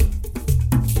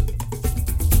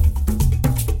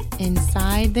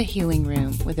Inside the Healing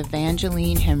Room with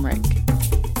Evangeline Hemrick.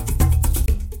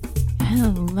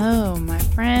 Hello, my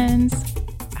friends.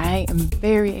 I am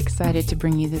very excited to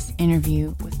bring you this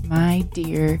interview with my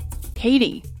dear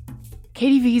Katie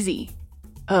Veazey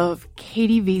of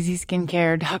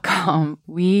katieveazeyskincare.com.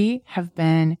 We have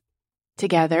been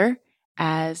together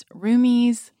as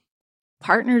roomies,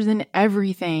 partners in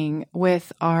everything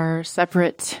with our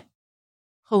separate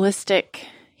holistic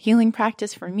healing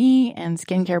practice for me and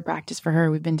skincare practice for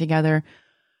her. We've been together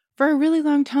for a really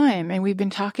long time, and we've been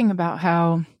talking about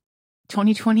how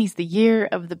 2020 is the year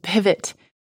of the pivot.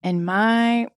 And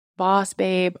my boss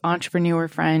babe, entrepreneur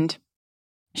friend,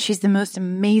 she's the most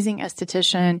amazing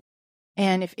esthetician.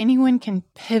 And if anyone can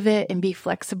pivot and be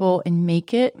flexible and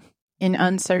make it in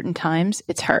uncertain times,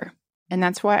 it's her. And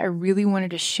that's why I really wanted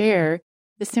to share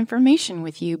this information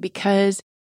with you, because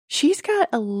she's got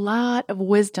a lot of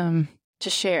wisdom to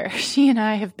share. She and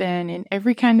I have been in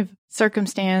every kind of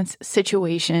circumstance,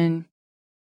 situation.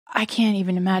 I can't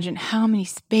even imagine how many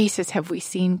spaces have we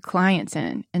seen clients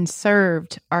in and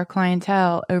served our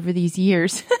clientele over these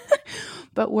years.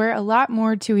 But we're a lot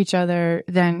more to each other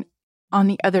than on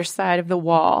the other side of the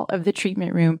wall of the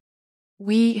treatment room.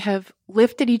 We have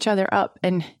lifted each other up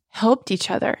and helped each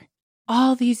other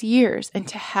all these years. And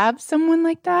to have someone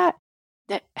like that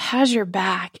has your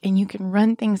back, and you can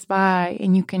run things by,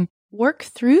 and you can work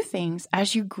through things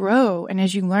as you grow and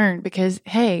as you learn. Because,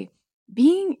 hey,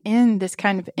 being in this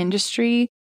kind of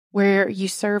industry where you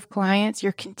serve clients,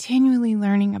 you're continually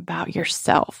learning about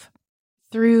yourself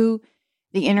through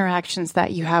the interactions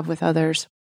that you have with others.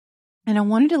 And I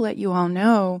wanted to let you all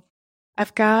know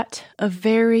I've got a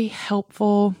very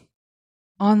helpful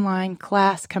online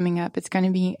class coming up. It's going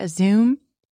to be a Zoom.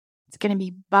 It's going to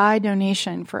be by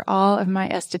donation for all of my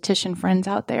esthetician friends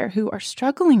out there who are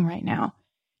struggling right now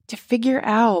to figure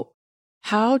out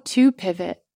how to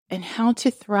pivot and how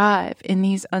to thrive in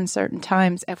these uncertain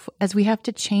times as we have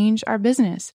to change our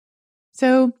business.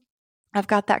 So I've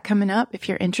got that coming up. If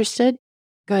you're interested,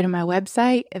 go to my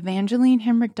website,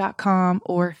 evangelinehemrick.com,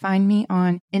 or find me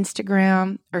on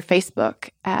Instagram or Facebook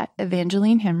at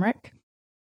Evangeline Hemrick.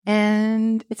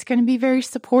 And it's going to be very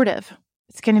supportive.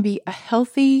 It's going to be a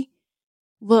healthy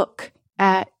look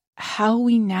at how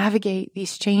we navigate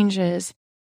these changes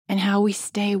and how we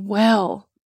stay well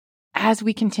as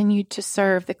we continue to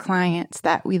serve the clients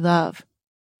that we love.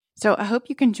 So I hope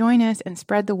you can join us and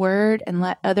spread the word and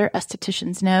let other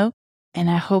estheticians know. And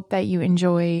I hope that you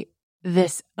enjoy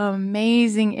this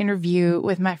amazing interview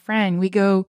with my friend. We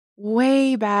go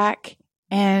way back,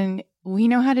 and we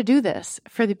know how to do this.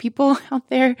 For the people out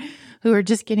there who are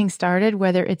just getting started,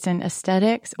 whether it's in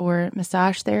aesthetics or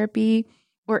massage therapy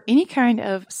or any kind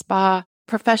of spa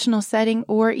professional setting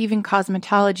or even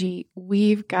cosmetology,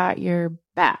 we've got your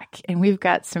back, and we've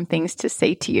got some things to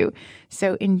say to you.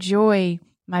 So enjoy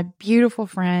my beautiful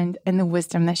friend and the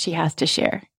wisdom that she has to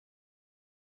share.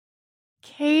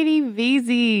 Katie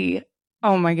Veazey.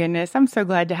 Oh my goodness. I'm so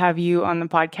glad to have you on the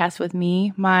podcast with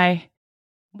me.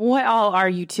 What all are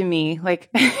you to me? Like,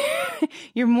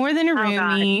 you're more than a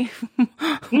roomie,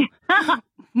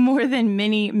 more than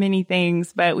many, many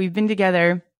things, but we've been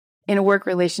together in a work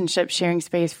relationship, sharing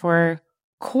space for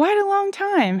quite a long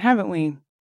time, haven't we?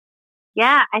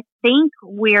 Yeah, I think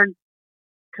we're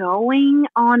going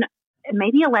on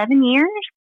maybe 11 years.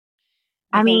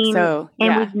 I mean, so, yeah.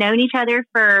 And we've known each other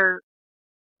for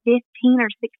 15 or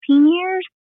 16 years.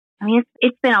 I mean,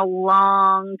 it's been a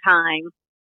long time.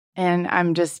 And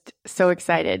I'm just so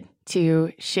excited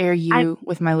to share you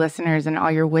with my listeners and all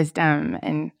your wisdom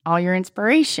and all your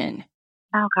inspiration.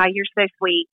 Oh, God, you're so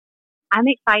sweet. I'm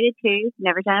excited too.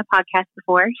 Never done a podcast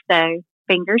before, so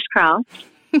fingers crossed.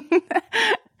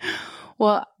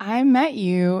 Well, I met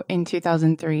you in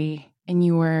 2003, and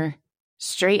you were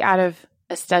straight out of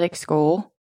aesthetic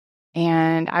school,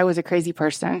 and I was a crazy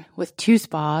person with 2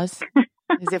 spas.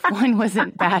 As if one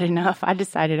wasn't bad enough, I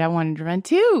decided I wanted to run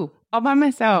 2 all by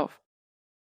myself.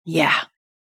 Yeah.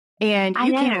 And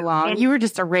you came along. You were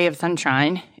just a ray of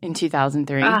sunshine in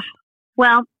 2003.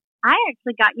 Well, I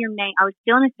actually got your name. I was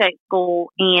still in aesthetic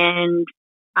school, and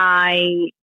I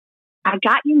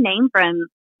got your name from,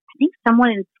 I think,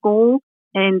 someone in school,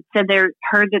 and said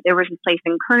heard that there was a place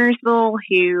in Kernersville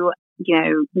who,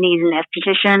 needs an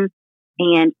esthetician.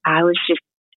 And I was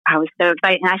so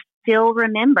excited. And I still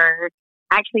remember,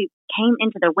 actually came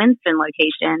into the Winston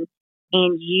location,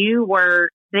 and you were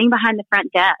sitting behind the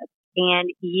front desk, and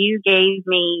you gave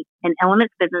me an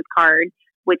Elements business card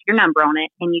with your number on it,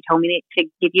 and you told me to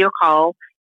give you a call.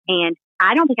 And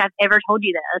I don't think I've ever told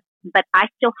you this, but I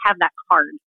still have that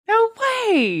card. No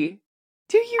way.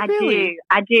 Do you really?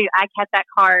 I do. I kept that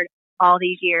card all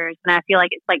these years. And I feel like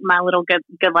it's like my little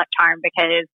good luck charm,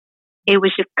 because it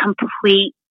was just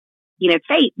complete,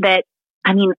 fate that,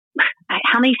 I mean,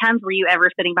 how many times were you ever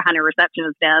sitting behind a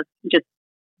receptionist desk just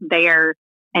there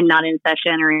and not in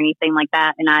session or anything like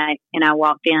that? And I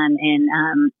walked in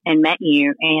and met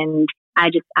you, and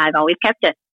I've always kept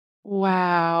it.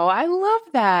 Wow. I love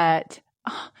that.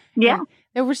 Oh, yeah.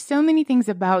 There were so many things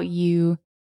about you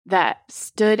that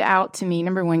stood out to me.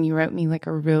 Number one, you wrote me like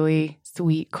a really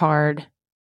sweet card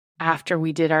after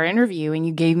we did our interview, and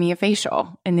you gave me a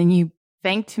facial, and then you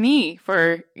thanked me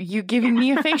for you giving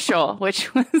me a facial,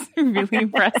 which was really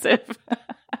impressive.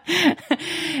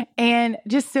 And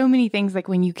just so many things, like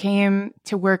when you came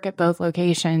to work at both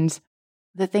locations,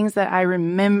 the things that I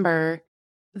remember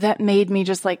that made me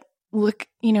just like, look,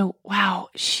 wow,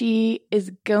 she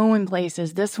is going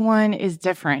places. This one is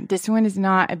different. This one is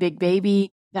not a big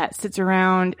baby that sits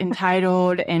around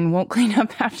entitled and won't clean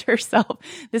up after herself.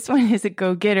 This one is a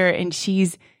go-getter, and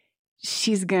she's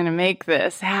going to make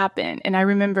this happen. And I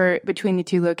remember between the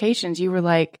two locations, you were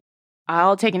like,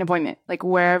 I'll take an appointment. Like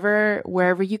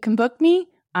wherever you can book me,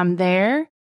 I'm there.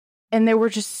 And there were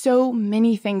just so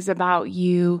many things about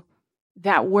you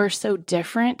that were so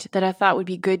different that I thought would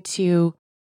be good to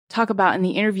talk about in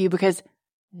the interview, because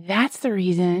that's the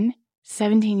reason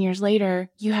 17 years later,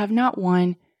 you have not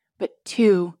one, but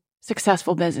two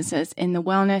successful businesses in the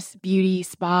wellness, beauty,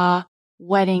 spa,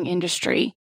 wedding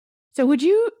industry. So would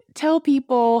you tell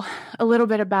people a little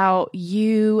bit about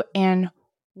you and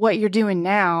what you're doing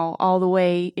now, all the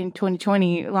way in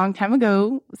 2020, a long time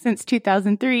ago, since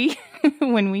 2003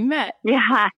 when we met?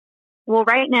 Yeah. Well,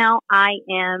 right now I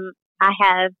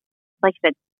have, like I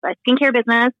said, a skincare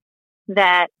business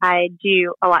that I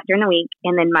do a lot during the week.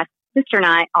 And then my sister and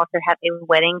I also have a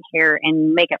wedding hair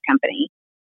and makeup company.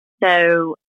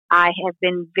 So I have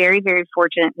been very, very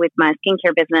fortunate with my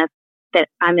skincare business that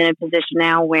I'm in a position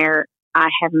now where I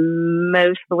have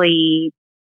mostly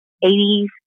 80%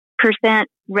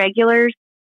 regulars.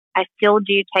 I still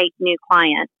do take new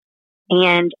clients.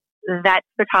 And that's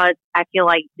because I feel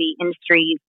like the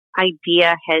industry's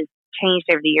idea has changed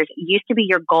over the years. It used to be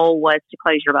your goal was to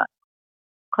close your books.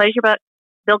 Close your books,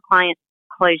 build clients,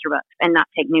 close your books, and not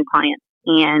take new clients.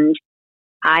 And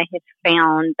I have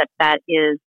found that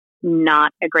is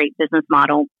not a great business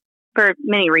model for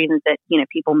many reasons, that,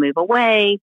 people move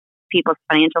away, people's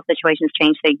financial situations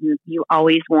change. So you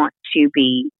always want to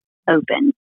be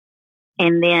open.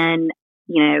 And then,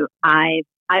 I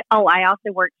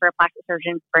also worked for a plastic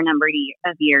surgeon for a number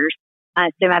of years.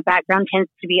 So my background tends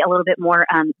to be a little bit more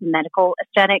medical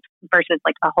aesthetics versus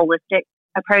like a holistic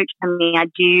approach. I mean, I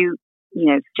do,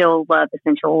 still love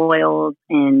essential oils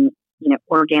and,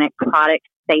 organic products,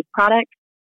 safe products,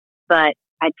 but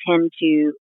I tend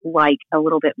to like a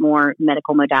little bit more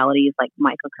medical modalities like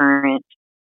microcurrent,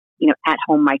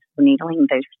 at-home microneedling,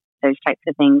 those types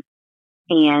of things.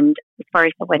 And as far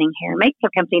as the wedding hair and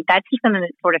makeup company, that's just something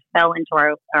that sort of fell into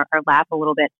our lap a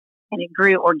little bit, and it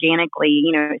grew organically.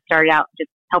 It started out just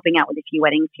helping out with a few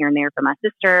weddings here and there for my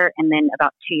sister. And then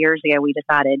about 2 years ago, we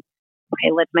decided,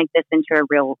 okay, let's make this into a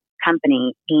real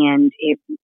company. And it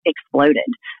exploded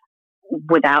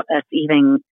without us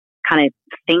even kind of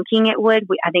thinking it would.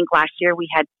 I think last year we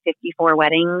had 54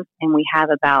 weddings, and we have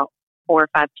about 4 or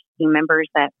 5 team members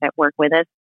that work with us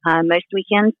most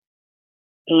weekends.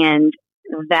 And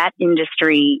that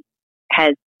industry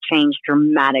has changed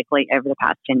dramatically over the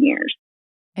past 10 years.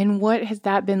 And what has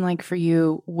that been like for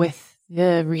you with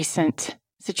the recent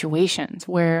situations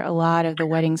where a lot of the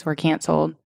weddings were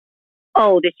canceled?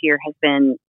 Oh, this year has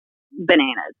been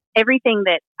bananas. Everything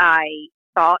that I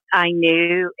thought I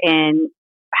knew and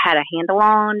had a handle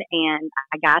on and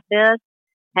I got this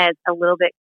has a little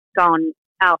bit gone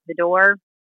out the door.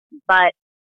 But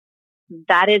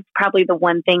that is probably the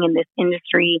one thing in this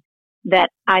industry that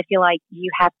I feel like you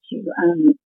have to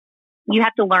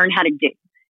learn how to do.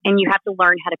 And you have to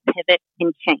learn how to pivot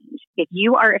and change. If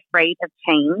you are afraid of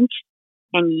change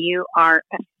and you are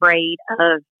afraid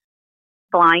of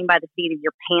flying by the seat of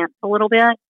your pants a little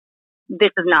bit,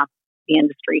 this is not the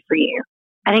industry for you.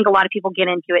 I think a lot of people get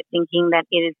into it thinking that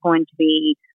it is going to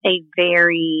be a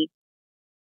very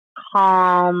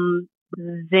calm,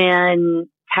 zen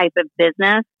type of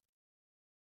business.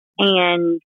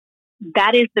 And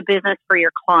that is the business for your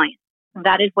clients.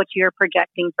 That is what you're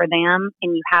projecting for them,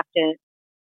 and you have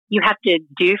to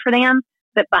do for them.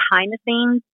 But behind the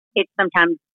scenes, it's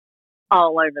sometimes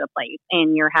all over the place,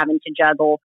 and you're having to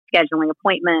juggle scheduling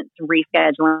appointments,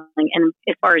 rescheduling. And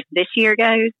as far as this year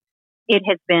goes, it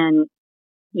has been,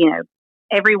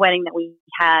 every wedding that we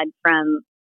had from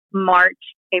March,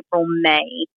 April,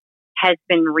 May has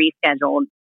been rescheduled.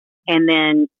 And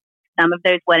then some of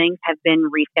those weddings have been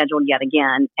rescheduled yet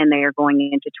again, and they are going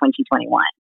into 2021.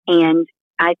 And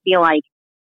I feel like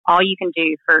all you can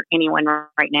do for anyone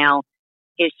right now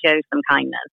is show some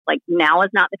kindness. Like, now is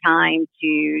not the time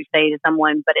to say to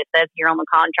someone, but it says here on the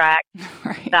contract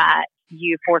Right. that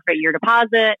you forfeit your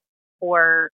deposit,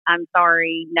 or I'm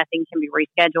sorry, nothing can be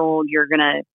rescheduled. You're going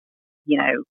to,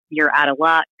 you're out of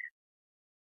luck.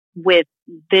 With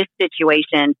this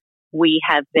situation, we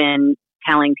have been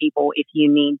telling people, if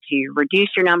you need to reduce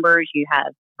your numbers, you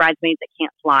have bridesmaids that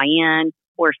can't fly in,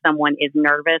 or someone is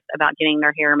nervous about getting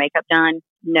their hair and makeup done,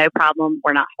 no problem.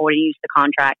 We're not holding you to the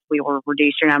contract. We will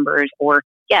reduce your numbers. Or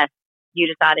yes, you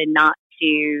decided not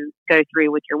to go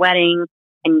through with your wedding,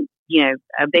 and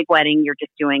a big wedding, you're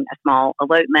just doing a small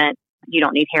elopement. You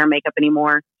don't need hair and makeup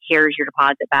anymore. Here's your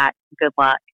deposit back. Good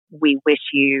luck. We wish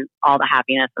you all the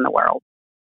happiness in the world.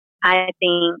 I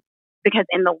think because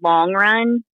in the long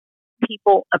run,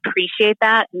 people appreciate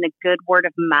that, and the good word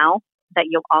of mouth that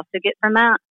you'll also get from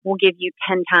that will give you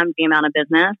 10 times the amount of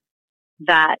business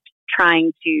that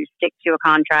trying to stick to a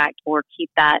contract or keep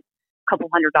that couple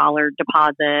 $100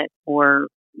 deposit, or,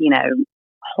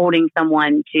 holding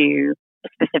someone to a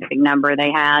specific number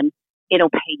they had, it'll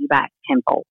pay you back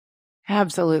tenfold.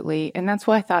 Absolutely. And that's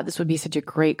why I thought this would be such a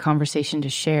great conversation to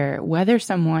share, whether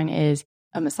someone is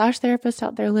a massage therapist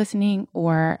out there listening,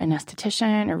 or an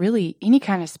esthetician, or really any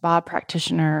kind of spa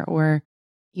practitioner, or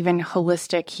even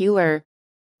holistic healer.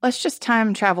 Let's just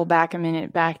time travel back a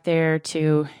minute back there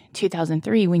to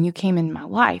 2003 when you came in my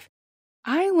life.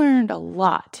 I learned a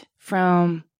lot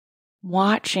from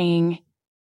watching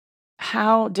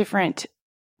how different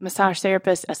massage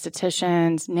therapists,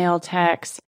 estheticians, nail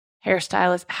techs,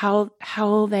 hairstylists,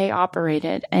 how they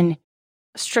operated. And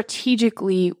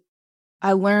strategically,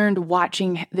 I learned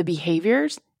watching the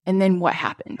behaviors and then what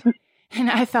happened. And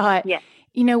I thought, yeah.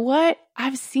 You know what?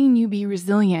 I've seen you be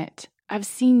resilient. I've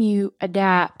seen you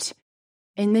adapt.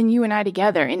 And then you and I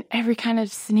together, in every kind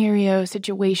of scenario,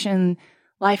 situation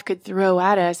life could throw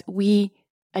at us, we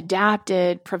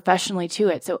adapted professionally to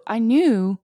it. So I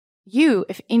knew you,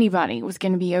 if anybody, was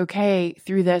going to be okay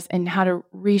through this and how to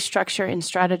restructure and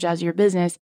strategize your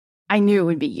business. I knew it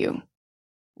would be you.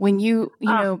 When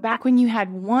back when you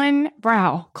had one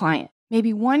brow client,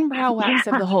 maybe one brow wax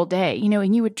of the whole day,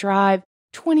 and you would drive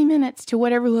 20 minutes to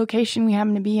whatever location we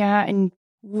happen to be at and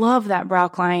love that brow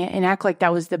client and act like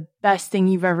that was the best thing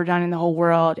you've ever done in the whole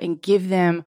world and give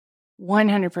them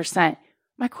 100%.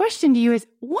 My question to you is,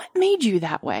 what made you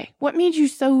that way? What made you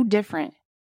so different?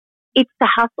 It's the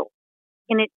hustle,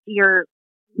 and it's your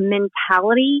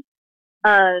mentality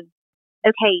of,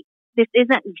 okay, this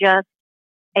isn't just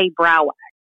a brow wax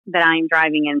that I'm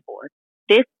driving in for.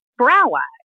 This brow wax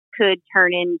could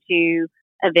turn into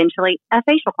eventually a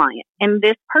facial client. And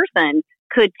this person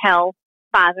could tell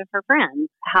 5 of her friends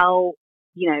how,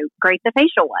 great the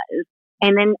facial was.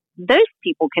 And then those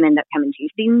people can end up coming to you.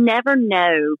 So you never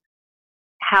know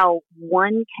how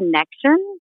one connection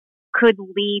could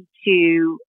lead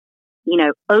to,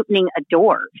 opening a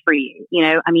door for you.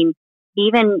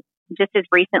 Even just as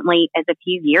recently as a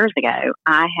few years ago,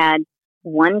 I had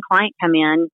one client come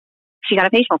in. She got a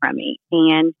facial from me,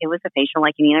 and it was a facial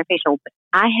like any other facial. But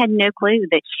I had no clue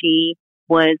that she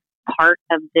was part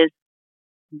of this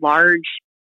large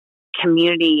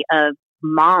community of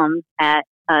moms at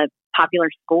a popular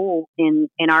school in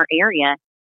our area.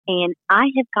 And I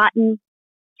have gotten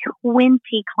 20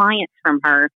 clients from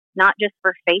her, not just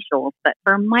for facials, but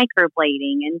for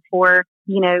microblading and for,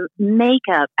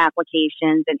 makeup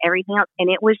applications and everything else. And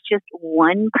it was just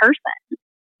one person.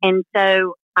 And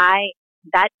so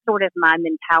that's sort of my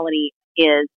mentality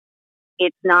is,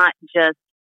 it's not just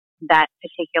that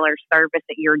particular service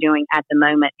that you're doing at the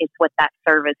moment. It's what that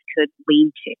service could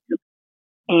lead to.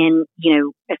 And,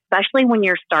 especially when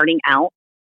you're starting out,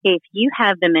 if you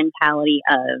have the mentality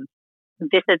of,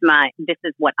 this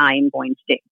is what I am going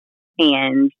to do.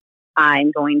 And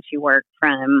I'm going to work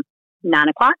from 9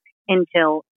 o'clock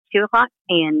until 2 o'clock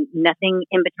and nothing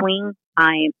in between.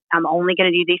 I'm only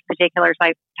going to do these particular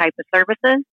type of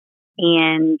services,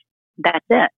 and that's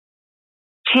it.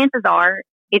 Chances are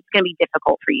it's going to be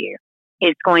difficult for you.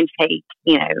 It's going to take,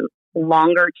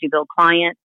 longer to build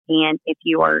clients. And if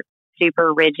you are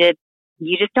super rigid,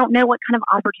 you just don't know what kind of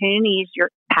opportunities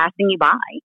you're passing you by.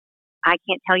 I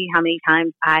can't tell you how many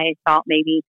times I thought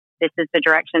maybe this is the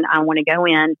direction I want to go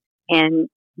in, and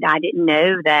I didn't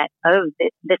know that,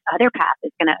 this other path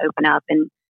is going to open up, and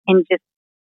just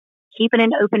keeping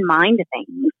an open mind to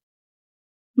things.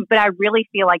 But I really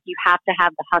feel like you have to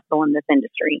have the hustle in this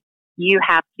industry. You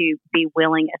have to be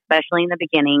willing, especially in the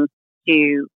beginning,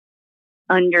 to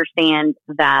understand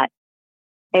that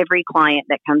every client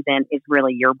that comes in is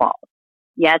really your boss.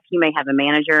 yes, you may have a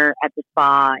manager at the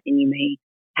spa and you may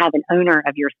have an owner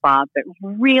of your spa, but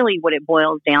really what it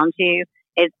boils down to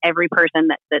is every person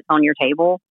that sits on your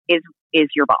table is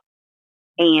your boss.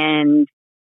 And,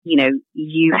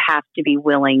 you have to be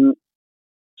willing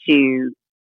to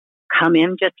come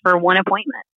in just for one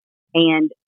appointment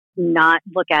and not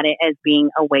look at it as being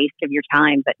a waste of your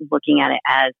time, but looking at it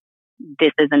as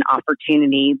this is an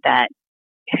opportunity that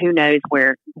who knows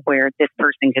where this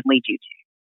person could lead you to.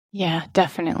 Yeah,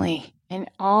 definitely.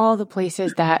 And all the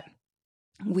places that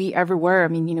we ever were, I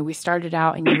mean, we started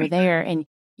out and you were there, and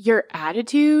your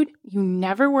attitude, you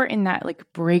never were in that like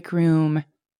break room,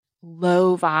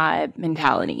 low vibe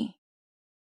mentality.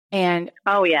 And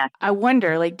oh yeah, I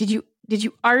wonder, like, did you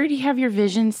already have your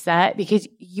vision set? Because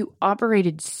you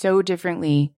operated so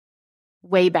differently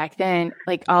way back then,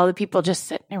 like all the people just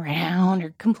sitting around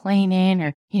or complaining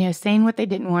or, saying what they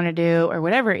didn't want to do or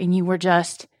whatever. And you were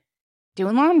just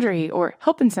doing laundry or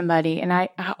helping somebody. And I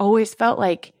always felt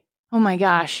like, oh my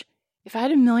gosh, if I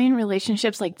had a million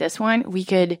relationships like this one, we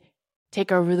could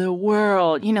take over the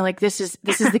world. Like this is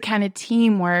the kind of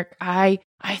teamwork I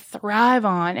thrive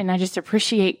on. And I just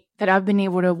appreciate that I've been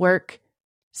able to work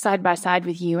side by side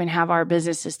with you and have our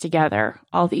businesses together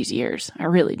all these years. I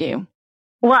really do.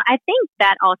 Well, I think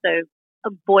that also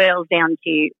boils down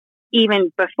to,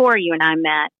 even before you and I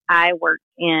met, I worked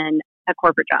in a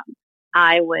corporate job.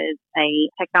 I was a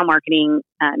textile marketing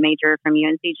major from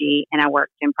UNCG, and I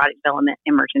worked in product development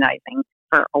and merchandising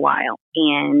for a while.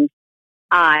 And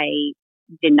I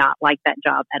did not like that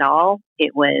job at all.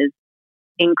 It was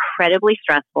incredibly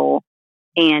stressful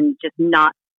and just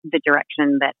not the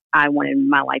direction that I wanted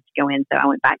my life to go in. So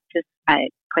I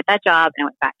quit that job and I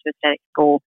went back to aesthetic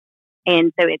school.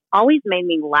 And so it's always made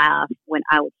me laugh when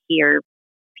I would hear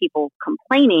people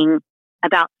complaining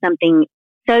about something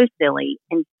so silly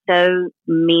and so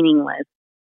meaningless,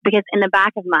 because in the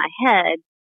back of my head,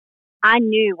 I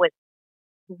knew what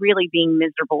really being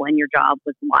miserable in your job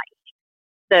was like.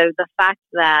 So the fact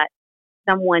that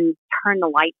someone turned the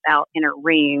lights out in a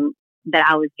room that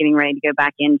I was getting ready to go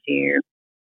back into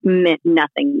meant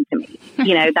nothing to me.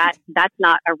 That's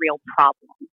not a real problem,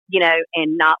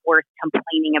 and not worth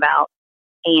complaining about.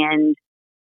 And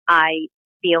I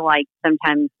feel like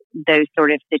sometimes those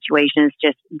sort of situations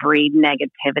just breed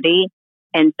negativity.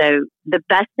 And so the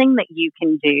best thing that you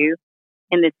can do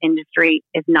in this industry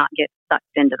is not get sucked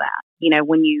into that.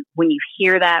 When you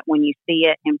hear that, when you see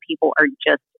it and people are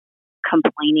just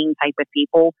complaining type of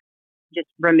people, just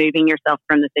removing yourself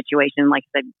from the situation. Like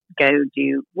I said, go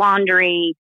do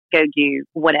laundry, go do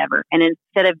whatever. And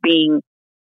instead of being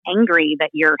angry that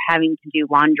you're having to do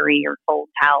laundry or fold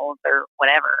towels or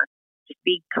whatever, just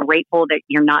be grateful that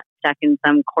you're not stuck in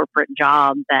some corporate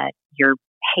job that you're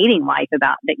hating life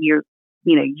about, that you're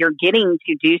getting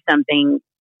to do something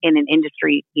in an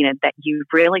industry, that you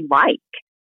really like,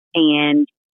 and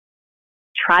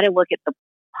try to look at the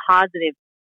positive.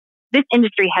 This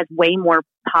industry has way more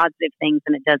positive things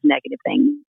than it does negative things.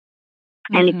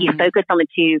 Mm-hmm. And if you focus on the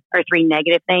 2 or 3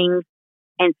 negative things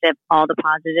instead of all the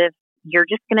positive, you're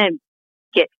just going to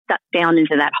get sucked down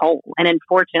into that hole. And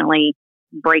unfortunately,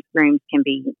 break rooms can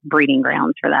be breeding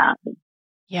grounds for that.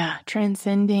 Yeah,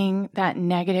 transcending that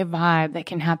negative vibe that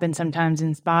can happen sometimes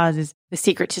in spas is the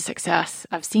secret to success.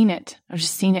 I've seen it. I've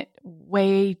just seen it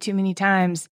way too many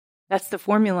times. That's the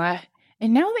formula.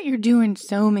 And now that you're doing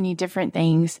so many different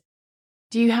things,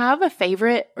 do you have a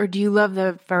favorite, or do you love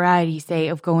the variety, say,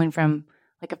 of going from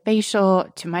like a facial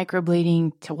to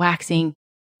microblading to waxing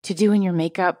to doing your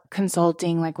makeup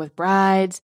consulting, like with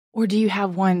brides? Or do you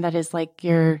have one that is like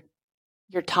your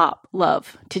top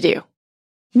love to do?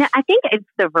 No, I think it's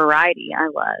the variety I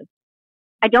love.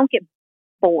 I don't get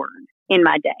bored in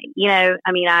my day.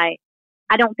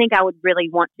 I don't think I would really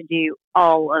want to do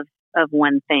all of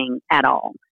one thing at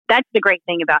all. That's the great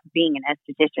thing about being an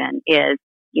esthetician is,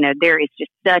 there is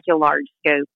just such a large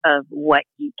scope of what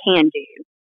you can do.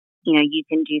 You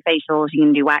can do facials, you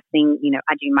can do waxing,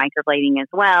 I do microblading as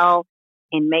well,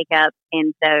 and makeup.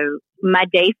 And so my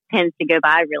day tends to go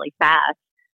by really fast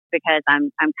because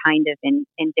I'm kind of in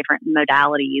different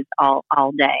modalities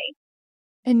all day.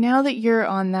 And now that you're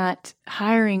on that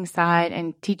hiring side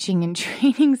and teaching and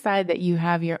training side, that you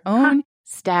have your own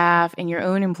staff and your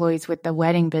own employees with the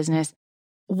wedding business,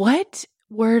 what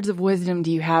words of wisdom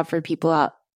do you have for people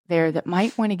out there that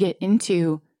might want to get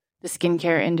into the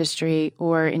skincare industry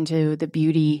or into the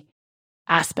beauty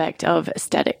aspect of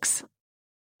aesthetics?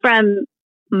 From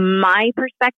my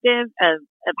perspective of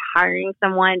hiring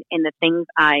someone and the things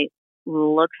I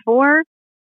look for,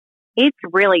 it's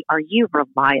really, are you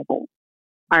reliable?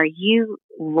 Are you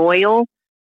loyal?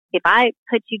 If I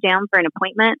put you down for an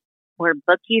appointment, or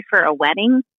book you for a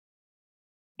wedding,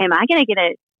 am I going to get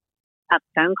a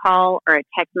phone call or a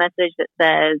text message that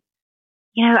says,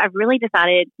 I've really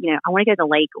decided, I want to go to the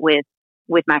lake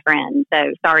with my friend. So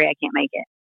sorry, I can't make it.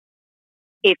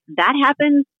 If that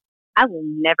happens, I will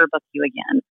never book you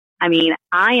again. I mean,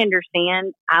 I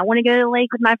understand I want to go to the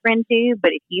lake with my friend too,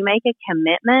 but if you make a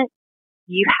commitment,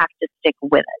 you have to stick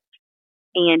with it.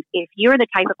 And if you're the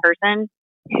type of person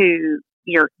who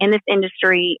you're in this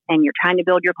industry and you're trying to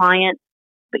build your clients,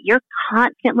 but you're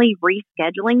constantly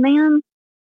rescheduling them,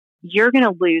 you're going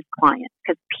to lose clients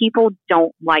because people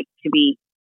don't like to be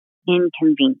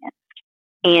inconvenienced.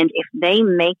 And if they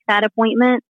make that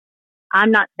appointment,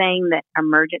 I'm not saying that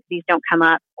emergencies don't come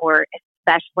up, or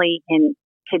especially in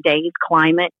today's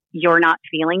climate, you're not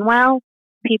feeling well,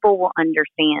 people will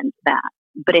understand that.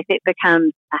 But if it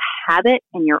becomes a habit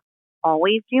and you're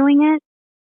always doing it,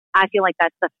 I feel like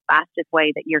that's the fastest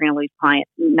way that you're going to lose clients,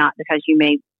 not because you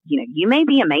may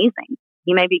be amazing.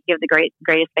 You may give the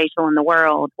greatest facial in the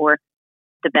world, or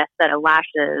the best set of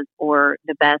lashes, or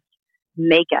the best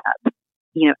makeup,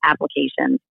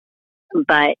 application.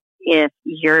 But if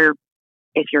you're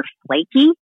flaky,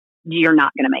 you're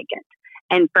not going to make it.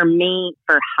 And for me,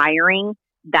 for hiring,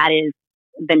 that is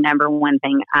the number one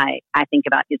thing I think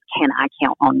about is, can I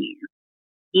count on you?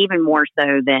 Even more so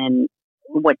than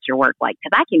what's your work like?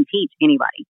 Because I can teach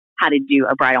anybody how to do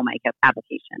a bridal makeup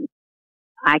application.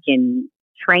 I can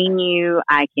train you,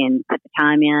 I can put the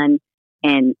time in,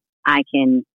 and I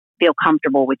can feel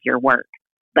comfortable with your work.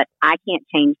 But I can't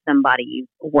change somebody's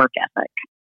work ethic.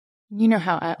 You know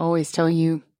how I always tell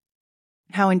you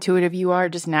how intuitive you are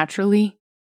just naturally?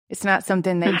 It's not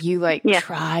something that you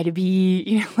try to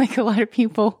be, like a lot of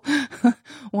people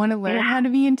want to learn how to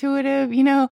be intuitive,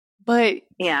 but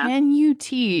can you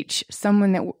teach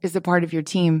someone that is a part of your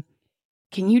team?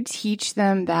 Can you teach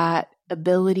them that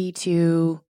ability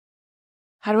to,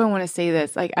 how do I want to say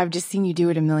this? Like, I've just seen you do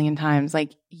it a million times.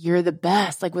 Like, you're the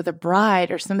best, like with a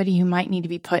bride or somebody who might need to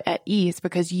be put at ease,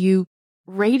 because you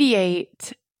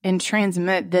radiate and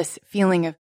transmit this feeling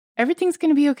of everything's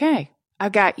going to be okay. I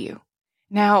got you.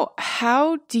 Now,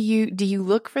 how do you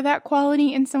look for that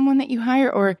quality in someone that you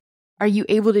hire, or are you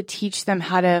able to teach them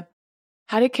how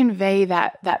to convey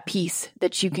that piece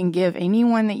that you can give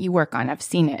anyone that you work on? I've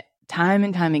seen it time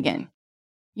and time again.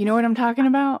 You know what I'm talking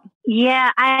about? Yeah,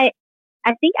 I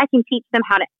think I can teach them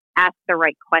how to ask the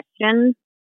right questions,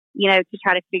 to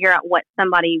try to figure out what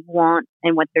somebody wants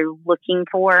and what they're looking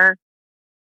for.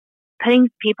 Putting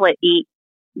people at ease,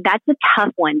 that's a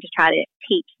tough one to try to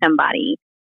teach somebody.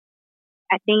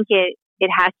 I think it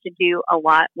has to do a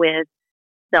lot with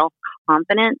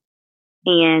self-confidence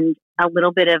and a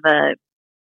little bit of a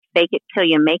fake it till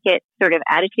you make it sort of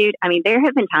attitude. I mean, there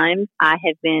have been times I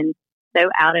have been so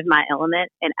out of my element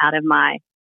and out of my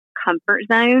comfort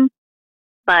zone,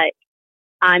 but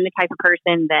I'm the type of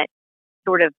person that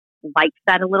sort of likes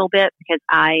that a little bit because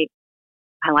I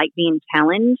like being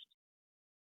challenged.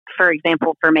 For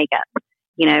example, for makeup,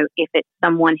 if it's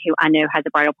someone who I know has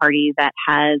a bridal party that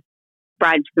has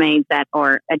bridesmaids that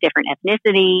are a different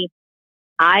ethnicity,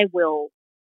 I will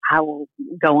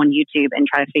go on YouTube and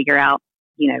try to figure out,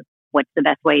 what's the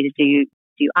best way to do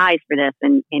eyes for this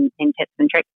and tips and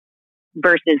tricks,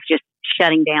 versus just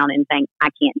shutting down and saying, I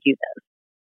can't do this.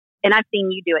 And I've seen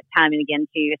you do it time and again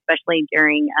too, especially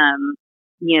during,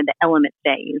 the element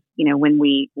days, when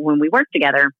we work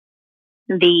together,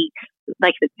 the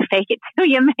fake it till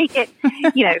you make it,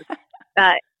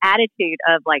 attitude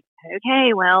of like,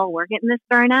 okay, well, we're getting this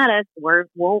thrown at us.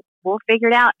 We'll figure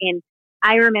it out. And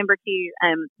I remember too,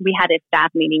 we had a staff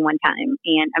meeting one time,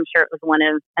 and I'm sure it was one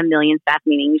of a million staff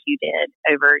meetings you did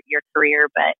over your career,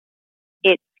 but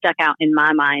it stuck out in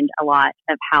my mind a lot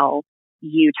of how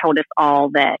you told us all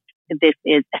that this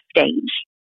is a stage,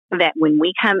 that when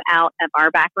we come out of our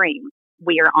back room,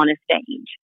 we are on a stage,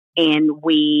 and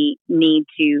we need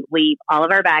to leave all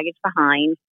of our baggage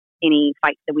behind, any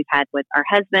fights that we've had with our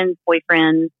husbands,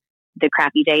 boyfriends, the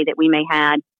crappy day that we may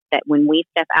had, that when we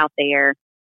step out there,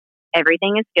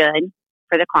 everything is good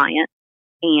for the client,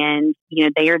 and,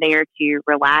 they are there to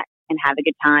relax and have a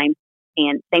good time.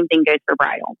 And same thing goes for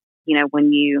bridal.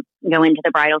 When you go into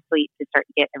the bridal suite to start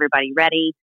to get everybody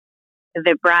ready,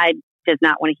 the bride does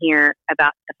not want to hear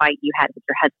about the fight you had with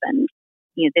your husband.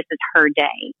 This is her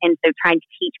day. And so trying to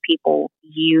teach people,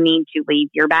 you need to leave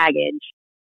your baggage,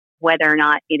 whether or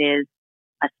not it is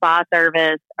a spa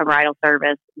service, a bridal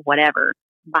service, whatever,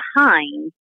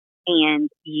 behind, and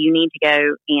you need to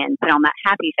go and put on that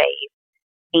happy face.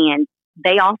 And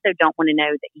they also don't want to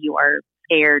know that you are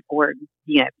scared, or,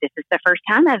 this is the first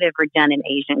time I've ever done an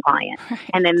Asian client. Right.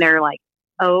 And then they're like,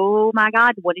 oh my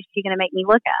God, what is she going to make me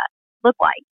look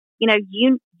like?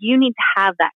 you need to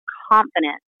have that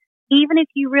confidence. Even if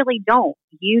you really don't,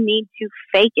 you need to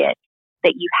fake it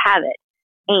that you have it.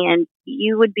 And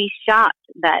you would be shocked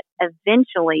that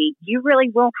eventually you really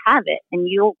will have it and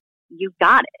you've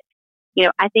got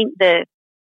it. I think the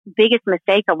biggest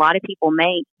mistake a lot of people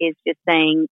make is just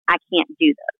saying, I can't do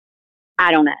this.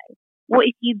 I don't know. Well,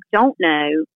 if you don't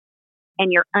know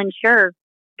and you're unsure,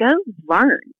 go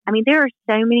learn. I mean, there are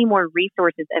so many more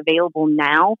resources available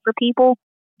now for people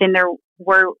than there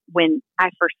were when I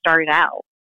first started out.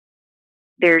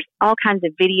 There's all kinds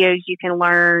of videos you can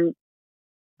learn,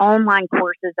 online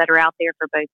courses that are out there for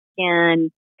both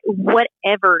skin,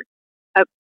 whatever,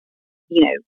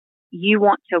 you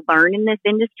want to learn in this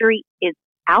industry is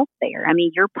out there. I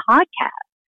mean, your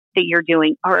podcasts that you're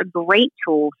doing are a great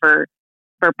tool for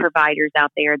providers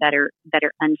out there that are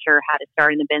unsure how to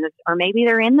start in the business, or maybe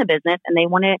they're in the business and they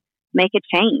want to make a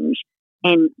change.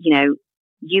 And,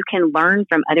 you can learn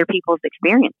from other people's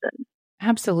experiences.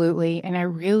 Absolutely. And I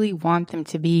really want them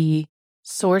to be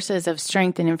sources of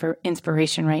strength and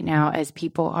inspiration right now as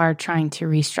people are trying to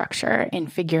restructure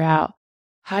and figure out,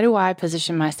 how do I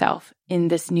position myself in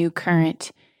this new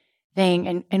current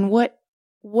thing? And what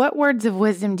words of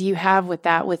wisdom do you have with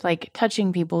that, with like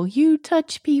touching people? You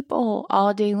touch people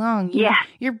all day long.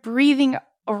 You're breathing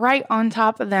right on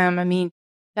top of them. I mean,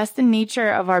 that's the nature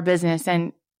of our business.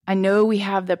 And I know we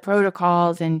have the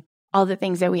protocols and all the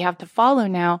things that we have to follow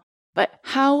now, but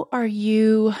how are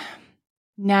you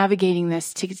navigating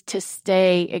this to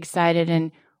stay excited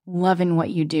and loving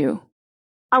what you do?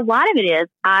 A lot of it is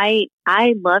I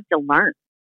love to learn.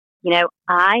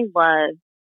 I love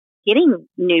getting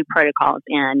new protocols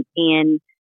in and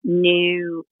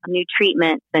new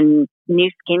treatments and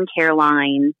new skincare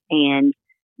lines, and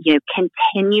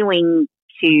continuing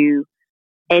to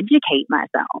educate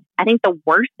myself. I think the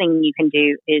worst thing you can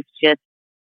do is just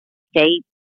stay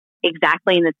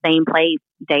exactly in the same place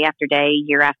day after day,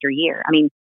 year after year. I mean,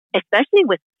 especially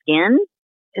with skin,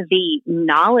 the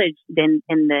knowledge and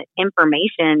the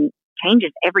information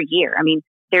changes every year. I mean,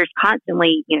 there's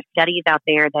constantly, studies out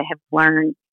there that have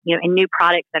learned, and new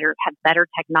products that have better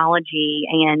technology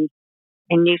and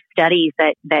new studies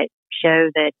that show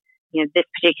that, this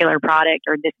particular product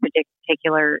or this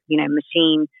particular,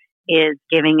 machine is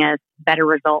giving us better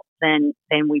results than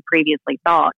we previously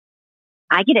thought.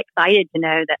 I get excited to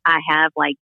know that I have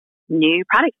like new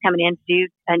products coming in to do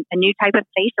a new type of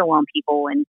facial on people.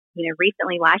 And,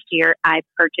 recently last year, I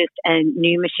purchased a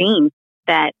new machine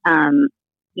that,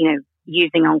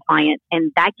 using on clients,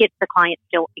 and that gets the client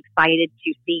still excited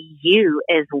to see you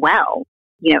as well.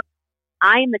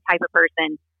 I am the type of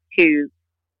person who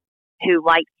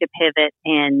likes to pivot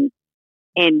and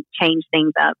change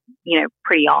things up,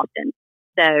 pretty often.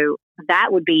 So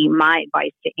that would be my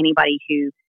advice to anybody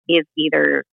who is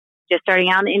either just starting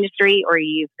out in the industry or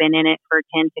you've been in it for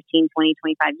 10, 15, 20,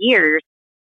 25 years,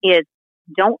 is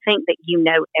don't think that you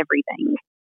know everything.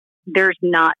 There's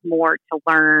not more to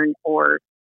learn or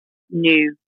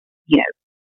new,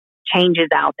 changes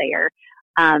out there.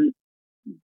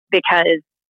 Because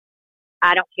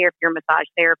I don't care if you're a massage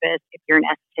therapist, if you're an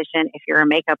esthetician, if you're a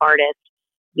makeup artist,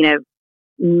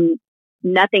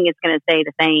 nothing is going to stay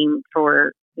the same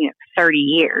for, 30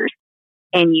 years.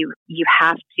 And you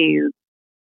have to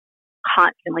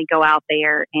constantly go out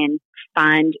there and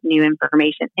find new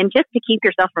information, and just to keep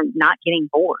yourself from not getting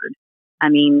bored. I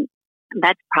mean,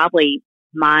 that's probably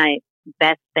my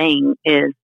best thing,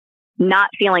 is not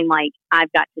feeling like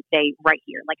I've got to stay right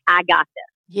here. Like, I got this.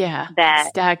 Yeah. That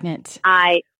stagnant.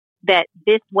 That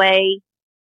this way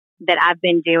that I've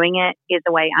been doing it is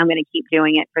the way I'm going to keep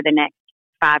doing it for the next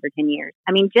 5 or 10 years.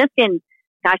 I mean, just when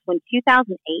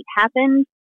 2008 happened,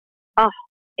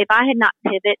 if I had not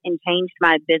pivoted and changed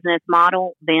my business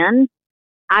model then,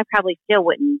 I probably still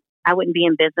wouldn't be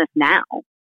in business now.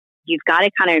 You've got to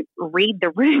kind of read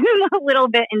the room a little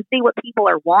bit and see what people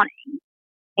are wanting.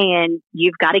 And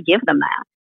you've got to give them that.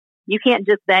 You can't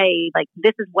just say, like,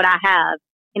 this is what I have,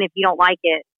 and if you don't like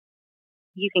it,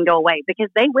 you can go away, because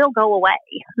they will go away.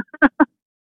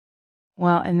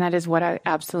 Well, and that is what I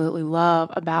absolutely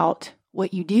love about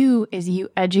what you do, is you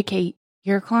educate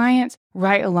your clients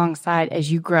right alongside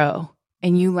as you grow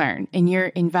and you learn, and you're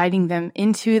inviting them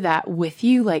into that with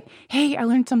you. Like, hey, I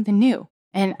learned something new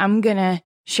and I'm going to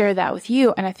share that with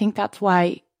you. And I think that's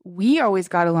why we always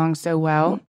got along so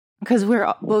well, because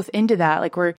we're both into that.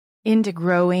 Like, we're into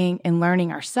growing and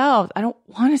learning ourselves. I don't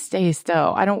want to stay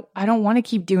still. I don't want to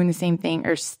keep doing the same thing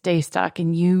or stay stuck,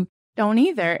 and you don't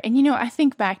either. And I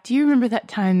think back, do you remember that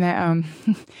time that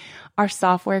our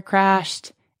software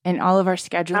crashed and all of our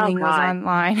scheduling was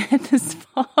online at the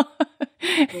spa?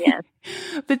 Yes.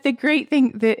 But the great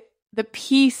thing that the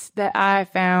peace that I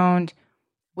found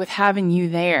with having you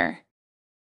there,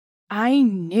 I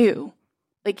knew,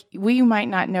 like, we might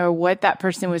not know what that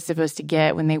person was supposed to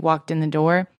get when they walked in the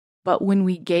door, but when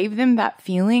we gave them that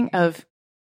feeling of,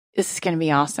 this is going to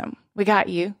be awesome. We got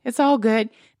you. It's all good.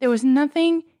 There was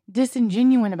nothing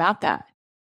disingenuous about that.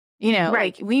 You know,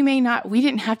 Right. like we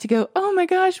didn't have to go, oh my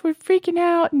gosh, we're freaking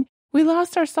out and we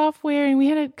lost our software and we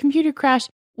had a computer crash.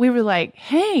 We were like,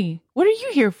 hey, what are you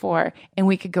here for? And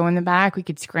we could go in the back. We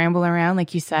could scramble around.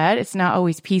 Like you said, it's not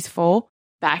always peaceful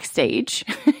backstage.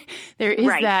 There is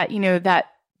Right. that, you know, that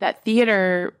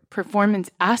theater performance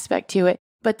aspect to it.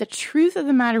 But the truth of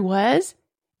the matter was,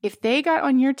 if they got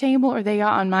on your table or they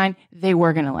got on mine, they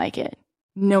were going to like it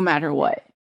no matter what.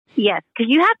 Yes, because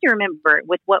you have to remember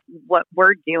with what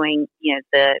we're doing, you know,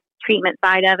 the treatment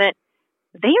side of it,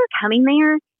 they are coming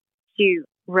there to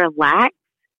relax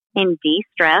and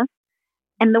de-stress.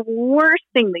 And the worst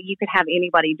thing that you could have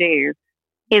anybody do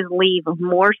is leave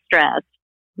more stressed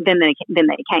than they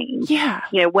came. Yeah.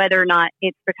 You know, whether or not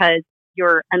it's because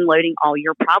you're unloading all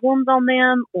your problems on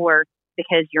them or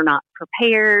because you're not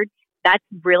prepared. That's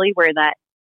really where that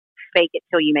fake it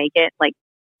till you make it like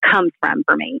comes from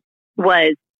for me,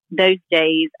 was those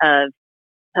days of,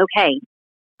 okay,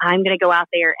 I'm going to go out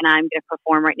there and I'm going to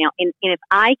perform right now. And if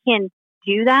I can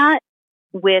do that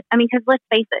because let's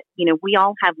face it, you know, we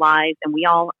all have lives and we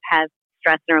all have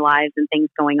stress in our lives and things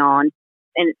going on.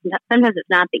 And sometimes it's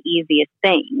not the easiest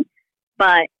thing,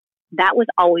 but that was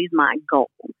always my goal,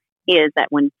 is that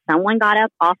when someone got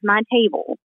up off my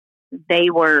table, they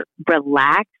were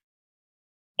relaxed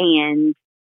and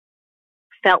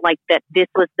felt like that this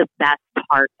was the best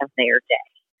part of their day,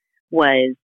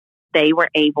 was they were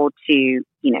able to, you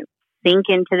know, sink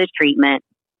into the treatment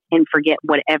and forget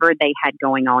whatever they had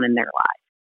going on in their lives.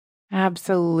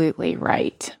 Absolutely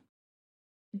right.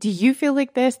 Do you feel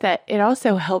like this, that it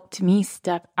also helped me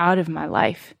step out of my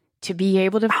life to be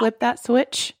able to flip that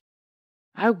switch?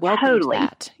 I welcomed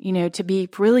that, you know, to be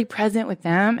really present with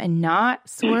them and not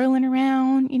swirling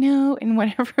around, you know, and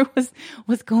whatever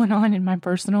was going on in my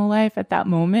personal life at that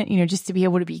moment, you know, just to be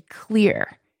able to be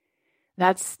clear.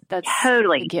 That's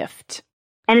totally a gift.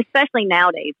 And especially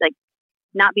nowadays, like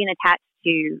not being attached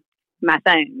to my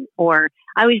phone. Or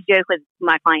I always joke with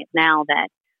my clients now that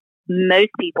most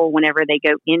people, whenever they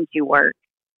go into work,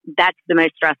 that's the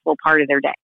most stressful part of their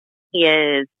day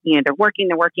is, you know, they're working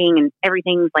and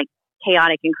everything's like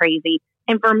chaotic and crazy.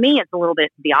 And for me, it's a little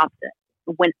bit the opposite.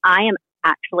 When I am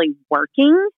actually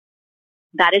working,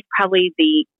 that is probably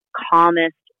the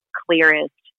calmest,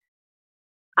 clearest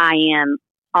I am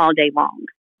all day long,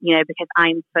 you know, because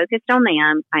I'm focused on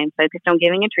them. I'm focused on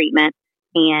giving a treatment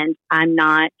and I'm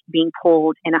not being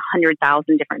pulled in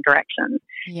 100,000 different directions.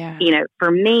 Yeah. You know, for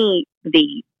me,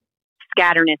 the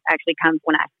scatterness actually comes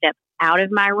when I step out of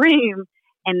my room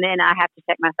and then I have to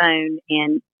check my phone,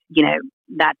 and, you know,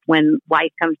 that's when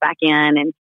life comes back in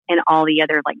and all the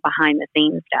other like behind the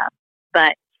scenes stuff.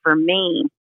 But for me,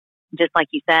 just like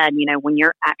you said, you know, when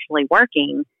you're actually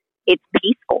working, it's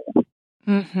peaceful.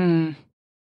 Mm-hmm.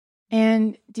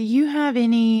 And do you have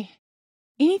anything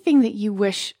that you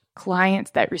wish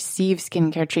clients that receive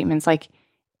skincare treatments, like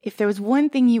if there was one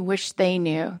thing you wish they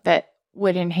knew that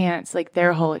would enhance like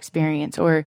their whole experience,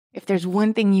 or if there's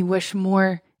one thing you wish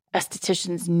more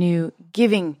estheticians knew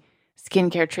giving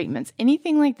skincare treatments,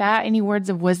 anything like that, any words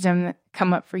of wisdom that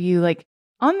come up for you, like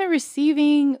on the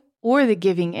receiving or the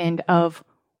giving end of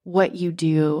what you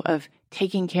do, of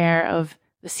taking care of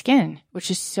the skin,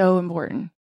 which is so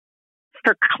important?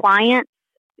 For clients,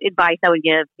 advice I would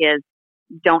give is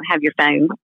don't have your phone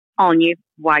on you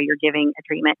while you're giving a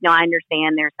treatment. Now, I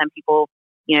understand there's some people,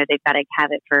 you know, they've got to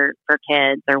have it for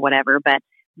kids or whatever, but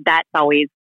that's always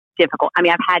difficult. I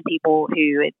mean, I've had people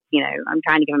who, it's, you know, I'm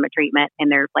trying to give them a treatment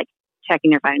and they're like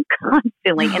checking their phone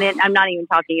constantly. And I'm not even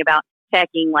talking about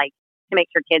checking like to make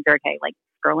sure kids are okay, like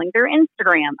scrolling through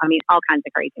Instagram. I mean, all kinds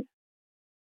of craziness.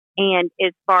 And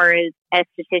as far as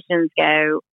estheticians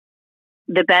go,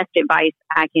 the best advice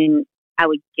I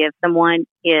would give someone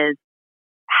is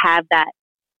have that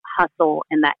hustle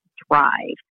and that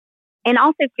drive. And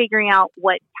also figuring out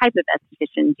what type of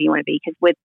esthetician do you want to be. Because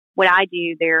with what I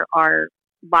do, there are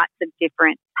lots of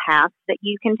different paths that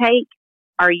you can take.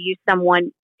 Are you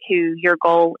someone who your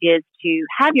goal is to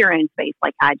have your own space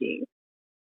like I do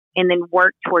and then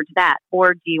work towards that?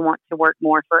 Or do you want to work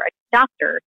more for a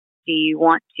doctor? Do you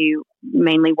want to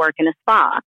mainly work in a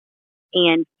spa?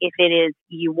 And if it is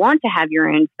you want to have your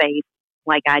own space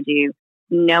like I do,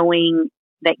 knowing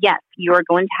that, yes, you're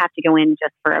going to have to go in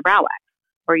just for a brow wax,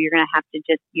 or you're going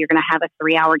to have a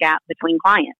 3-hour gap between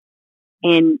clients,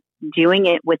 and doing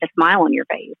it with a smile on your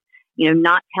face.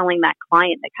 not telling that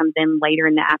client that comes in later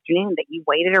in the afternoon that you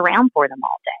waited around for them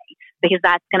all day, because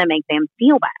that's going to make them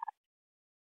feel bad.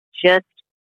 Just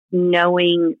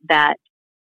knowing that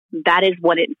that is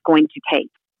what it's going to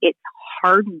take. It's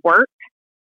hard work,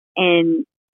 and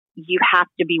you have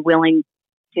to be willing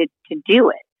to do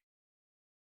it.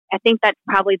 I think that's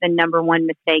probably the number one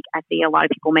mistake I see a lot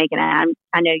of people making. And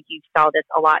I know you saw this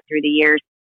a lot through the years,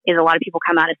 is a lot of people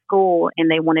come out of school and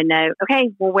they want to know, okay,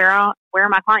 well, where are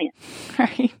my clients?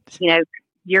 Right.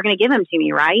 You're going to give them to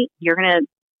me, right? You're going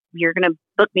to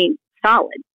book me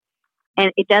solid.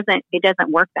 And it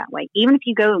doesn't work that way. Even if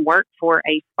you go and work for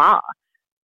a spa,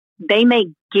 they may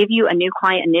give you a new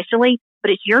client initially,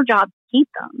 but it's your job to keep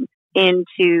them and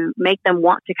to make them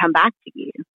want to come back to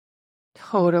you.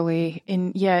 Totally.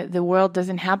 And yeah, the world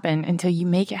doesn't happen until you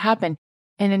make it happen.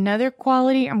 And another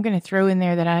quality I'm going to throw in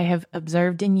there that I have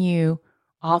observed in you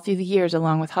all through the years,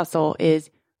 along with hustle, is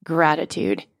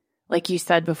gratitude. Like you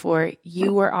said before,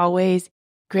 you were always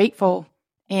grateful.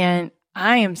 And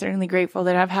I am certainly grateful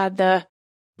that I've had the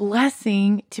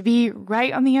blessing to be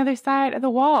right on the other side of the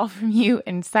wall from you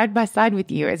and side by side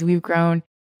with you as we've grown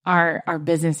our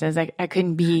businesses. I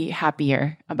couldn't be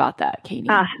happier about that, Katie.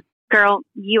 Girl,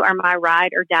 you are my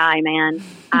ride or die, man.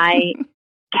 I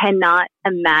cannot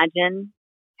imagine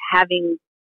having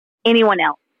anyone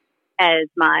else as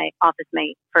my office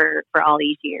mate for all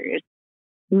these years.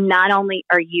 Not only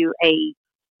are you a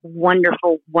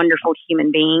wonderful, wonderful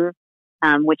human being,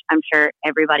 which I'm sure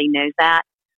everybody knows that,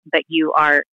 but you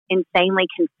are insanely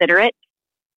considerate,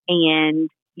 and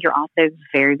you're also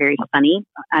very, very funny.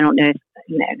 I don't know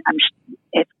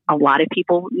if a lot of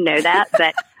people know that,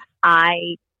 but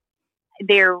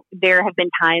there have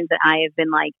been times that I have been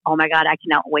like, oh my God, I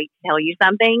cannot wait to tell you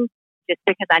something, just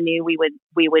because I knew we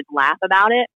would laugh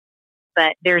about it.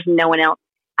 But there's no one else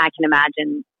I can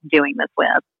imagine doing this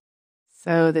with.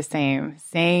 So the same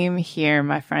here,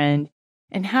 my friend.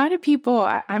 And how do people,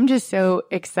 I'm just so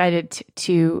excited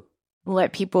to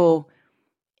let people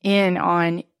in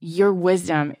on your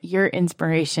wisdom, your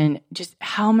inspiration, just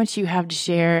how much you have to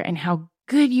share and how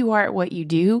good you are at what you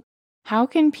do. How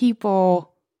can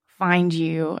people find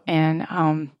you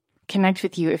and connect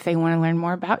with you if they want to learn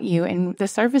more about you and the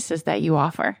services that you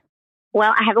offer?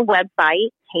 Well, I have a website,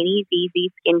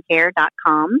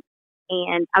 katieveazeyskincare.com,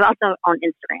 and I'm also on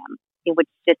Instagram, which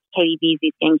is just Katie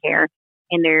Veazey Skincare.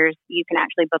 And you can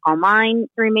actually book online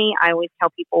through me. I always tell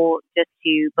people just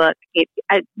to book it.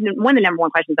 One of the number one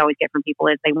questions I always get from people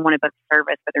is they want to book a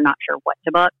service, but they're not sure what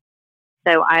to book.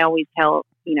 So I always tell,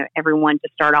 everyone to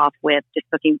start off with just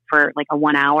booking for like a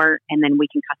 1 hour, and then we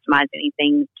can customize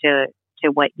anything to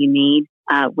what you need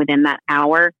within that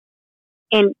hour.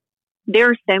 And there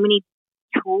are so many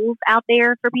tools out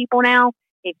there for people now.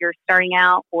 If you're starting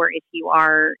out, or if you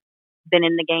are been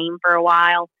in the game for a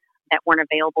while, that weren't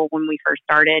available when we first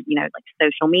started, like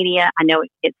social media. I know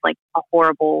it's like a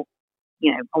horrible,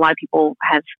 a lot of people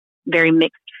have very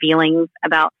mixed feelings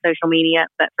about social media,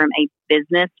 but from a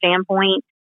business standpoint,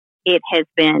 it has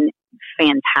been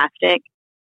fantastic,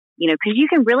 because you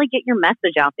can really get your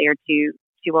message out there to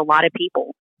a lot of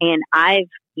people. And I've,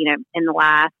 in the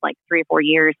last like 3 or 4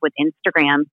 years with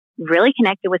Instagram, really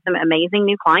connected with some amazing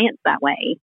new clients that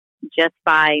way, just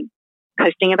by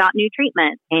posting about new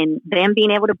treatments, and them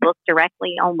being able to book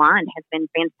directly online has been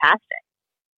fantastic.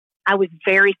 I was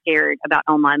very scared about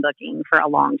online booking for a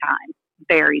long time,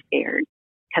 very scared,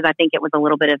 because I think it was a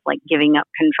little bit of like giving up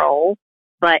control,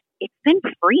 but it's been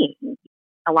freeing.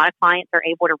 A lot of clients are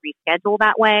able to reschedule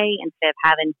that way instead of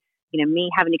having,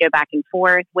 me having to go back and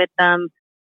forth with them.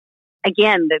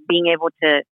 Again, the being able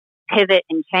to pivot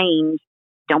and change.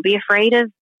 Don't be afraid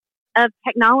of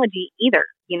technology either.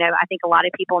 I think a lot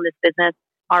of people in this business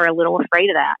are a little afraid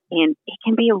of that, and it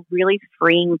can be a really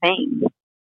freeing thing.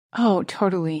 Oh,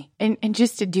 totally. And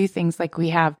just to do things like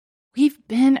we've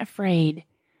been afraid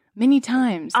many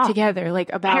times together,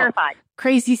 like about terrified.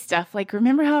 Crazy stuff. Like,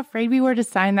 remember how afraid we were to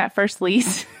sign that first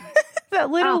lease, that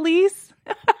little lease?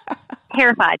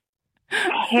 Terrified.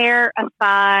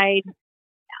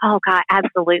 Oh God,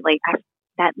 absolutely.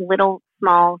 That little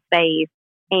small space.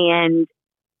 And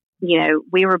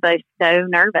we were both so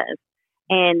nervous.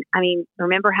 And I mean,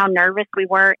 remember how nervous we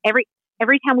were? Every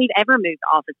time we've ever moved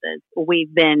offices,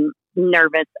 we've been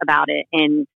nervous about it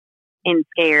and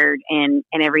scared and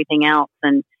everything else.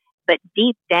 But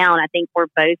deep down, I think we're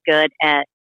both good at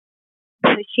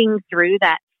pushing through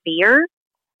that fear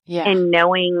and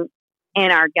knowing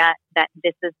in our gut that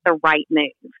this is the right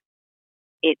move.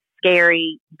 It's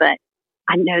scary, but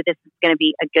I know this is going to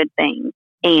be a good thing.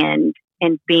 And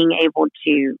being able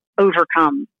to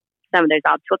overcome some of those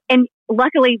obstacles. And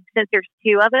luckily, since there's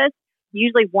 2 of us,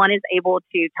 usually one is able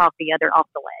to talk the other off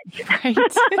the ledge. Right.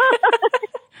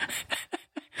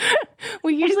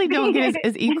 We usually don't get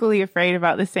as equally afraid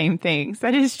about the same things.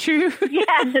 That is true.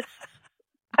 Yes,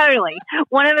 totally.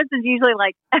 One of us is usually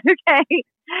like, okay,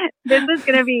 this is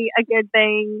going to be a good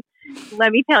thing.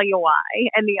 Let me tell you why.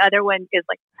 And the other one is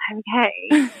like,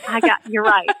 okay, you're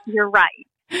right. You're right.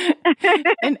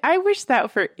 And I wish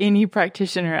that for any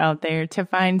practitioner out there, to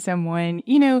find someone,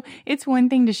 it's one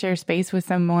thing to share space with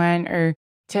someone or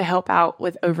to help out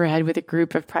with overhead with a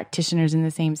group of practitioners in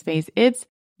the same space.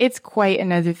 It's quite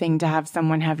another thing to have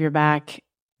someone have your back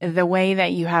the way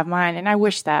that you have mine. And I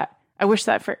wish that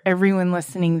for everyone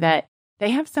listening, that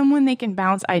they have someone they can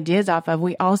bounce ideas off of.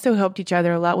 We also helped each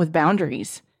other a lot with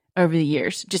boundaries over the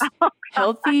years, just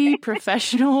healthy,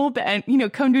 professional, and,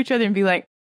 come to each other and be like,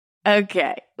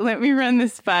 okay, let me run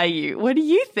this by you. What do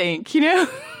you think?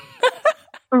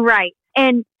 Right.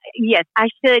 And yes, I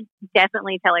should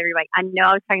definitely tell everybody. I know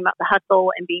I was talking about the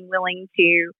hustle and being willing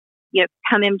to,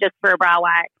 come in just for a brow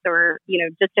wax or,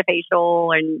 just a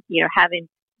facial and, having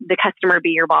the customer be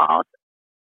your boss.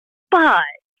 But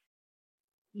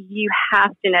you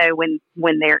have to know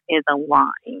when there is a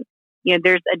line.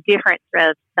 There's a difference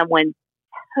of someone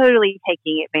totally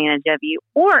taking advantage of you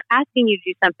or asking you to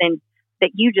do something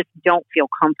that you just don't feel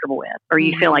comfortable with or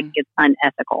you feel like it's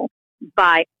unethical.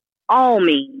 By all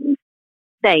means,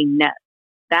 say no.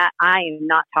 That I am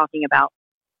not talking about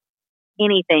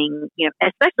anything,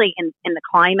 especially in the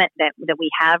climate that we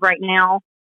have right now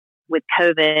with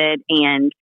COVID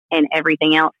and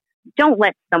everything else. Don't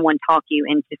let someone talk you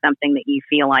into something that you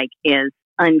feel like is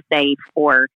unsafe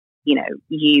or,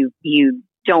 you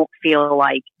don't feel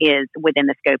like is within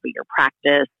the scope of your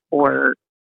practice or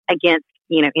against,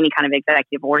 any kind of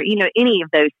executive order, any of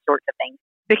those sorts of things,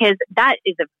 because that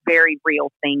is a very real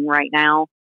thing right now.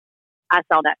 I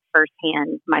saw that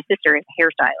firsthand. My sister is a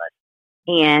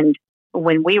hairstylist, and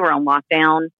when we were on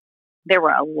lockdown, there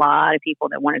were a lot of people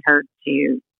that wanted her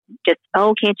to just,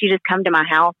 can't you just come to my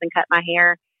house and cut my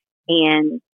hair?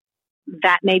 And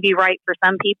that may be right for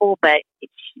some people, but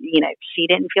she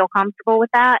didn't feel comfortable with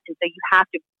that. And so you have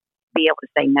to be able to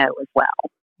say no as well.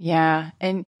 Yeah.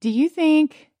 And do you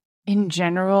think in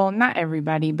general, not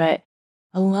everybody, but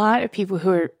a lot of people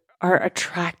who are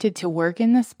attracted to work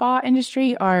in the spa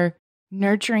industry are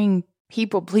nurturing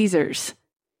people pleasers,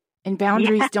 and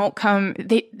boundaries don't come,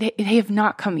 they have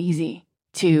not come easy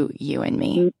to you and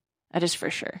me. That is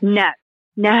for sure. No,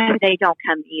 they don't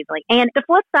come easily. And the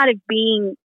flip side of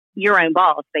being your own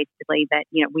boss, basically, that,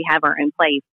 we have our own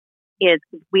place, is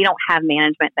we don't have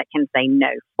management that can say no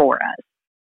for us.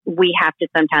 We have to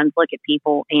sometimes look at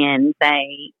people and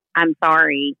say, I'm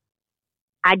sorry,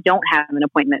 I don't have an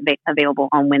appointment available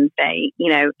on Wednesday,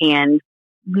 and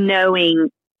knowing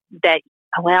that,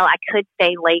 I could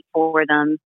stay late for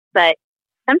them, but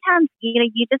sometimes,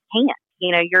 you just can't.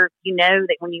 You know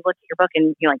that when you look at your book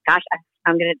and you're like, gosh, that's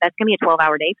going to be a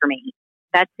 12-hour day for me.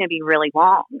 That's going to be really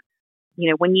long.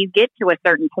 When you get to a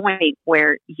certain point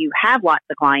where you have lots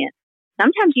of clients,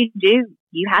 sometimes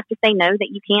you have to say no, that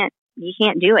you can't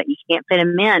do it. You can't fit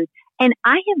them in. And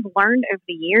I have learned over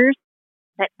the years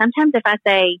that sometimes if I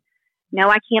say, no,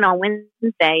 I can't on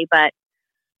Wednesday, but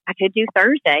I could do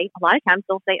Thursday, a lot of times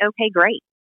they'll say, okay, great.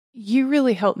 You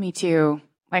really helped me too.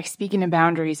 Like, speaking of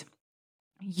boundaries,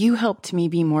 you helped me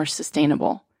be more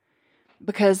sustainable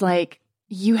because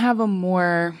you have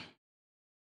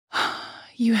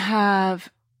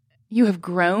you have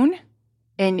grown,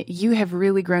 and you have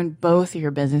really grown both of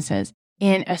your businesses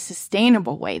in a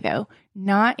sustainable way, though,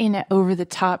 not in an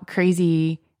over-the-top,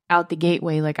 crazy, out-the-gate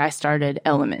way like I started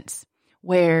Elements,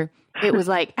 where it was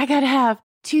like, I got to have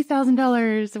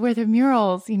 $2,000 worth of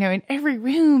murals, in every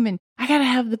room, and I got to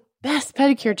have the best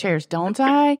pedicure chairs, don't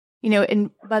I? And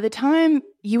by the time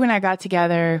you and I got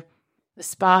together, the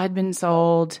spa had been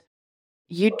sold.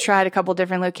 You'd tried a couple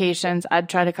different locations. I'd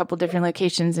tried a couple different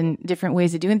locations and different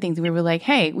ways of doing things. And we were like,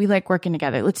 hey, we like working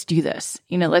together. Let's do this.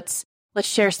 Let's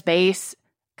share space,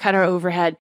 cut our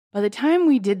overhead. By the time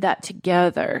we did that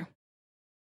together,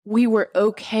 we were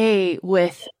okay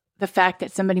with the fact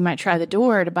that somebody might try the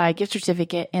door to buy a gift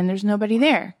certificate and there's nobody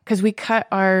there because we cut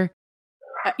our,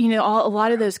 a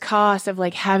lot of those costs of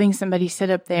having somebody sit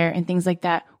up there and things like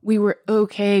that. We were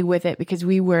okay with it because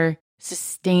we were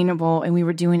sustainable and we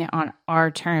were doing it on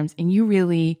our terms. And you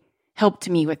really helped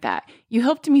me with that. You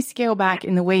helped me scale back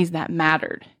in the ways that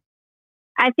mattered.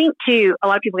 I think too, a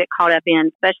lot of people get caught up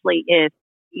in, especially if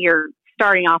you're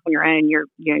starting off on your own, you're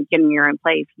getting your own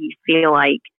place. You feel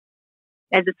like,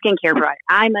 as a skincare provider,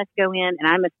 I must go in and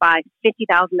I must buy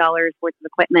 $50,000 worth of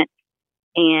equipment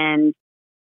and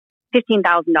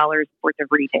 $15,000 worth of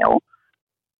retail.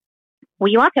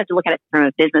 Well, you also have to look at it from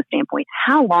a business standpoint.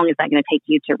 How long is that going to take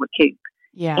you to recoup?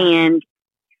 Yeah. And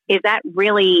is that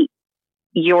really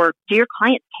do your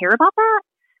clients care about that?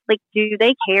 Like, do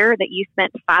they care that you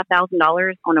spent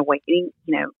 $5,000 on a waiting,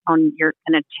 in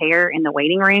a chair in the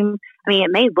waiting room? I mean, it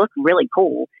may look really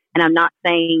cool, and I'm not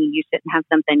saying you shouldn't have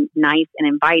something nice and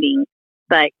inviting,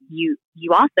 but you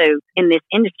also, in this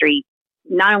industry,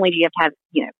 not only do you have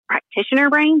to have, practitioner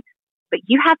brain, but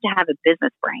you have to have a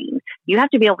business brain. You have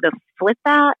to be able to flip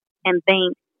that and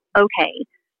think, okay,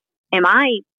 am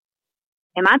I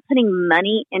putting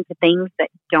money into things that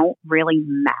don't really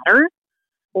matter?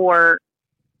 Or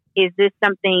is this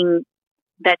something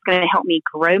that's going to help me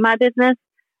grow my business?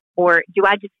 Or do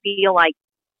I just feel like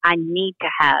I need to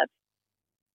have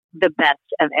the best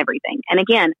of everything? And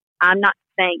again, I'm not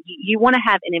saying you want to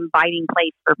have an inviting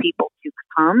place for people to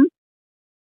come,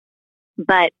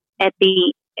 but at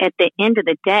the end of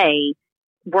the day,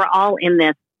 we're all in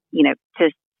this, to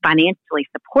financially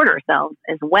support ourselves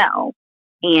as well.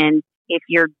 And if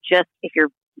you're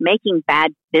making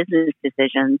bad business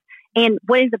decisions, and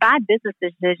what is a bad business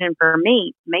decision for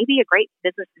me may be a great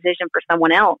business decision for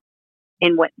someone else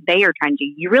in what they are trying to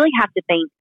do. You really have to think,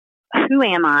 who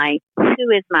am I?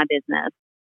 Who is my business?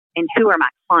 And who are my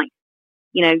clients?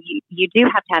 You do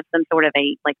have to have some sort of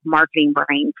a marketing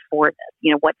brain for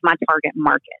this. What's my target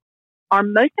market? Are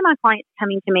most of my clients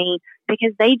coming to me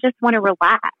because they just want to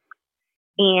relax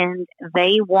and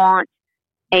they want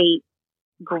a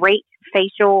great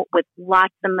facial with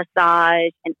lots of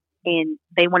massage and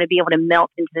they want to be able to melt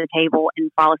into the table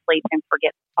and fall asleep and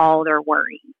forget all their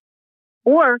worries?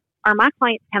 Or are my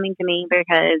clients coming to me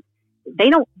because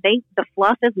the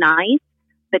fluff is nice,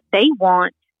 but they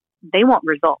want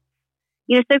results?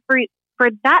 So for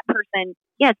that person,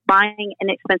 yes, buying an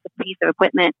expensive piece of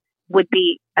equipment would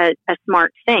be a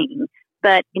smart thing.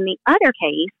 But in the other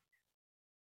case,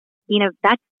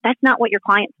 that's not what your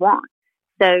clients want.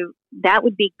 So that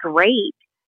would be great,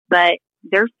 but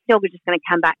they're still just going to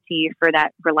come back to you for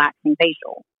that relaxing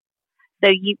facial. So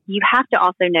you have to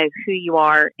also know who you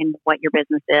are and what your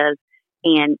business is.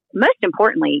 And most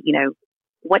importantly,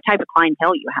 what type of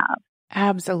clientele you have.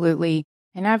 Absolutely.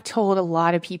 And I've told a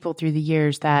lot of people through the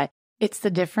years that it's the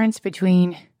difference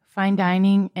between fine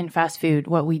dining and fast food,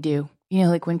 what we do.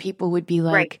 Like when people would be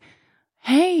like, right,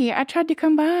 hey, I tried to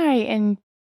come by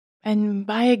and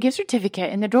buy a gift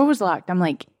certificate and the door was locked. I'm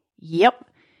like, yep,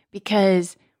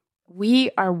 because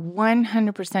we are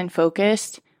 100%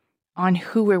 focused on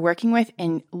who we're working with.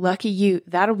 And lucky you,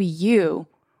 that'll be you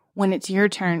when it's your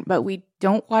turn. But we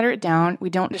don't water it down. We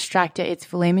don't distract it. It's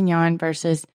filet mignon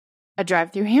versus a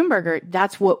drive-through hamburger.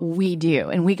 That's what we do.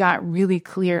 And we got really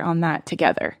clear on that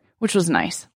together, which was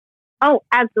nice. Oh,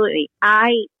 absolutely.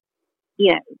 I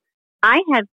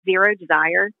have zero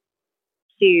desire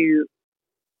to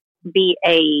be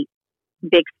a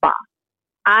big spa.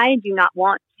 I do not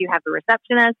want to have a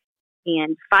receptionist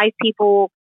and 5 people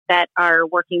that are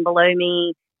working below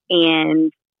me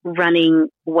and running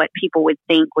what people would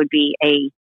think would be a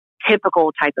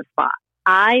typical type of spa.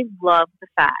 I love the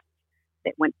fact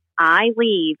that when I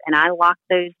leave and I lock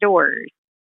those doors,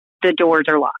 the doors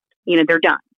are locked. They're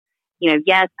done.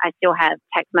 Yes, I still have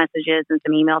text messages and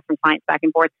some emails from clients back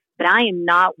and forth, but I am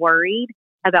not worried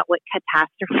about what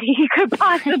catastrophe could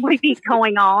possibly be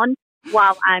going on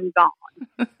while I'm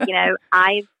gone.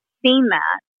 I've seen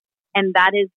that, and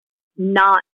that is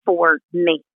not for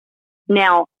me.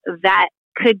 Now, that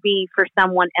could be for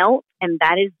someone else, and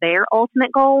that is their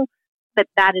ultimate goal, but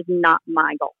that is not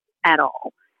my goal at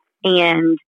all.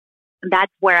 And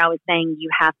that's where I was saying you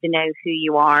have to know who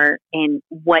you are and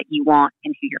what you want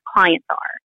and who your clients are.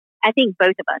 I think both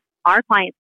of us, our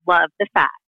clients love the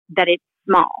fact that it's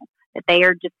small, that they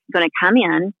are just going to come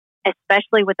in,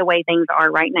 especially with the way things are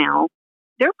right now.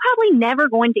 They're probably never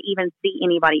going to even see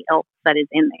anybody else that is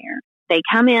in there. They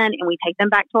come in and we take them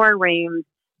back to our rooms.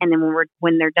 And then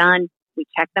when they're done, we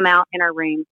check them out in our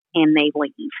room and they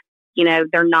leave.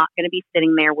 They're not going to be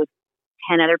sitting there with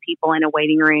 10 other people in a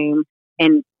waiting room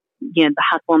and, the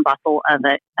hustle and bustle of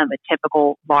a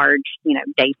typical large,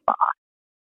 day spa.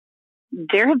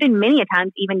 There have been many a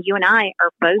times, even you and I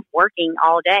are both working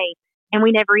all day and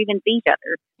we never even see each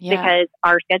other because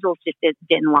our schedules just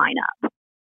didn't line up.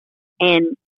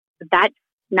 And that's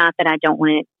not that I don't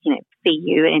want to, see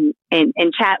you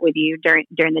and chat with you during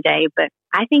the day, but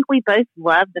I think we both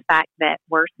love the fact that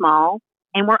we're small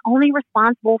and we're only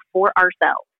responsible for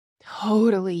ourselves.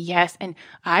 Totally. Yes. And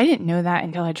I didn't know that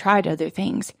until I tried other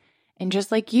things. And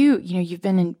just like you've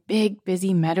been in big,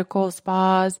 busy medical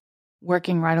spas,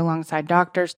 working right alongside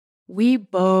doctors. We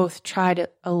both tried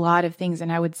a lot of things.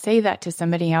 And I would say that to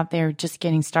somebody out there just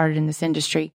getting started in this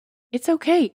industry. It's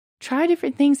okay. try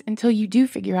different things until you do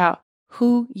figure out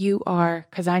who you are.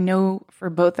 Because I know for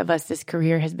both of us, this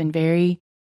career has been very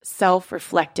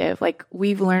self-reflective. Like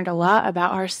we've learned a lot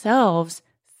about ourselves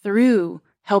through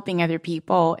helping other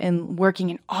people and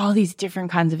working in all these different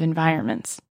kinds of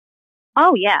environments.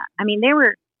 Oh, yeah. I mean,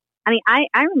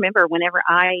 I remember whenever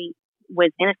I was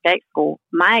in aesthetic school,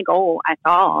 my goal, I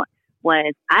thought,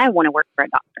 was I want to work for a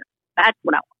doctor. That's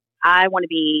what I want. I want to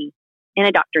be in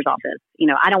a doctor's office.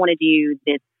 I don't want to do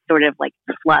this sort of like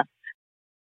fluff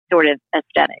sort of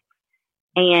aesthetic.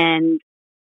 And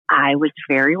I was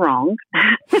very wrong.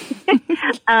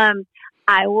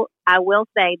 I will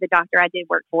say the doctor I did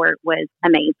work for was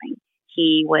amazing.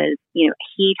 He was,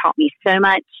 he taught me so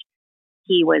much.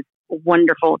 He was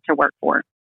wonderful to work for,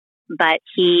 but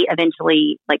he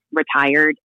eventually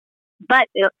retired. But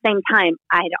at the same time,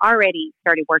 I had already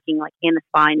started working in the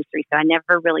spa industry. So I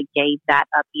never really gave that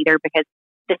up either, because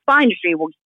the spa industry will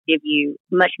give you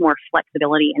much more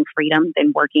flexibility and freedom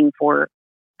than working for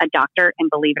a doctor.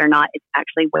 And believe it or not, it's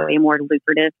actually way more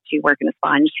lucrative to work in the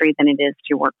spa industry than it is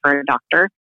to work for a doctor.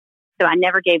 So I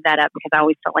never gave that up because I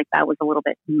always felt like that was a little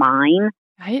bit mine.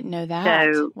 I didn't know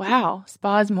that. So, wow.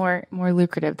 Spa is more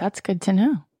lucrative. That's good to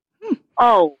know.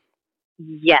 Oh,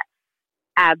 yes,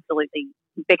 absolutely.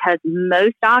 Because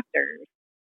most doctors,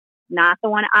 not the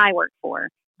one I worked for,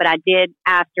 but I did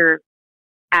after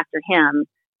him,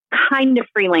 kind of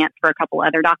freelance for a couple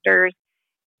other doctors.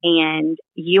 And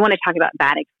you want to talk about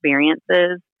bad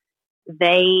experiences.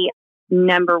 They,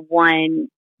 number one,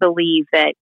 believe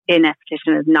that an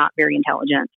esthetician is not very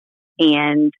intelligent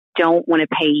and don't want to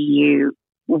pay you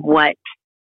what,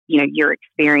 your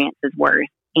experience is worth.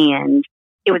 And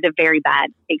it was a very bad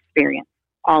experience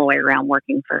all the way around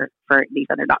working for these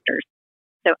other doctors.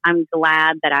 So I'm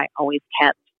glad that I always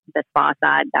kept the spa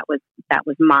side. That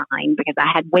was mine, because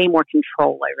I had way more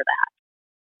control over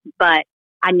that. But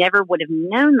I never would have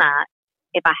known that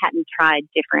if I hadn't tried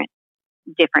different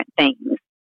things.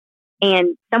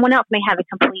 And someone else may have a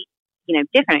complete,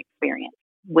 different experience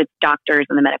with doctors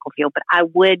in the medical field. But I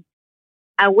would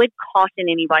caution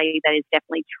anybody that is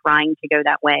definitely trying to go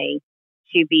that way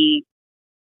to be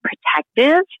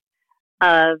protective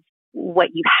of what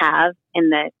you have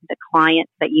and the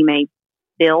clients that you may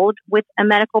build with a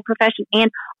medical profession. And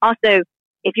also,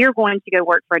 if you're going to go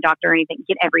work for a doctor or anything,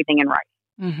 get everything in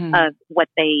writing of what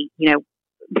they,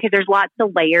 because there's lots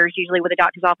of layers. Usually with a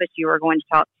doctor's office, you are going to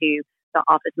talk to the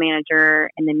office manager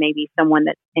and then maybe someone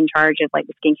that's in charge of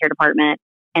the skincare department,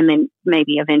 and then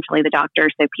maybe eventually the doctor.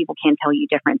 So people can tell you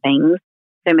different things.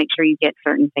 So make sure you get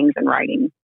certain things in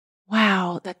writing.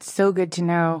 Wow, that's so good to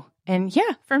know. And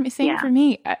yeah, for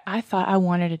me, I thought I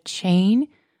wanted a chain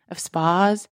of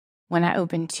spas. When I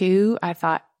opened 2, I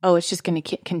thought, it's just going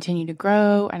to continue to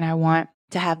grow, and I want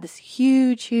to have this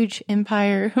huge, huge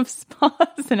empire of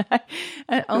spas. And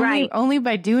only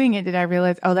by doing it did I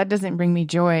realize, that doesn't bring me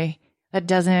joy. That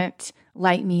doesn't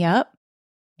light me up.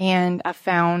 And I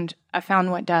found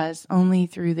what does, only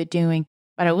through the doing.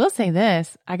 But I will say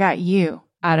this, I got you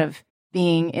out of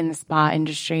being in the spa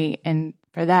industry, and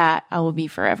for that, I will be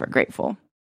forever grateful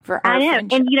for our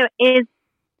friendship. And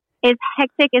as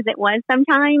hectic as it was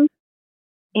sometimes,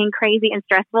 and crazy and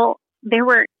stressful, there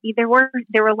were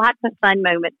lots of fun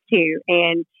moments too,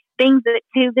 and things that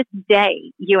to this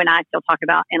day you and I still talk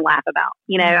about and laugh about.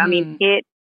 I mean,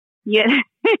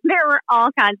 there were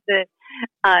all kinds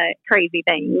of crazy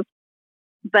things,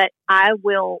 but I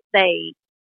will say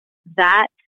that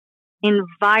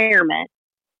environment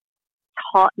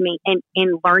taught me, and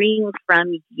in learning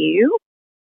from you,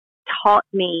 taught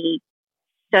me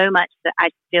so much that I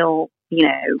still,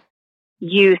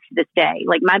 use to this day.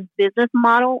 Like my business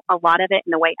model, a lot of it,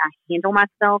 and the way I handle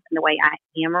myself and the way I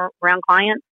am around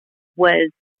clients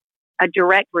was a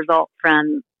direct result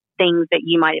from things that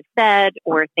you might have said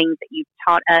or things that you've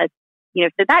taught us.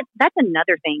 So that's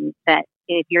another thing, that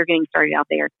if you're getting started out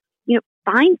there,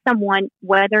 find someone,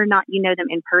 whether or not you know them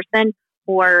in person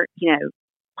or,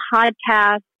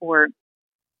 podcasts or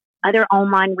other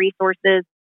online resources,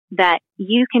 that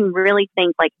you can really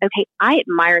think okay, I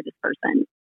admire this person.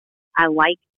 I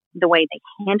like the way they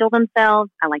handle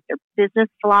themselves. I like their business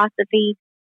philosophy,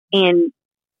 and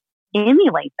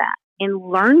emulate that and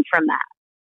learn from that.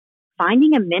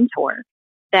 Finding a mentor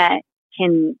that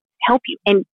can help you,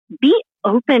 and be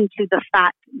open to the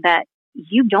fact that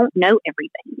you don't know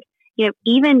everything.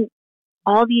 Even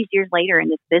all these years later in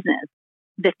this business,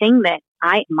 the thing that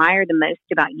I admire the most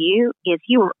about you is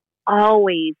you are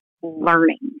always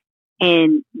learning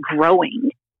and growing,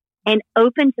 and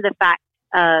open to the fact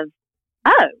of,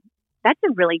 that's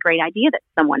a really great idea that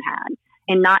someone had,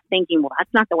 and not thinking, well,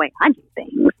 that's not the way I do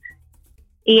things.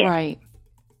 Right.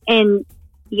 And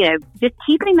just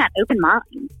keeping that open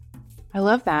mind. I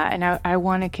love that. And I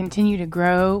want to continue to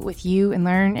grow with you and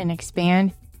learn and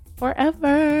expand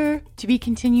forever. To be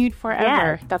continued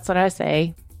forever. Yes. That's what I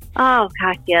say. Oh,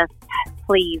 gosh, yes.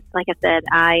 Please. Like I said,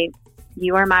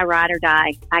 you are my ride or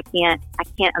die. I can't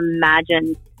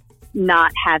imagine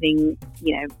not having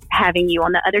you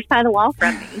on the other side of the wall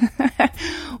from me.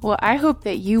 Well, I hope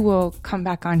that you will come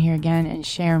back on here again and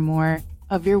share more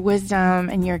of your wisdom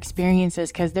and your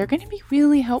experiences, because they're going to be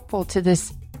really helpful to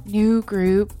this new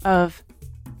group of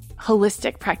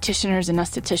holistic practitioners and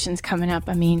estheticians coming up.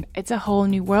 I mean, it's a whole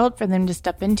new world for them to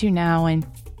step into now, and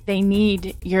they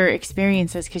need your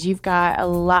experiences because you've got a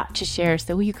lot to share.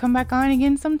 So will you come back on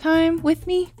again sometime with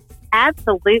me?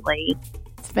 Absolutely.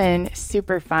 It's been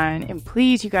super fun. And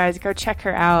please, you guys, go check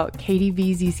her out,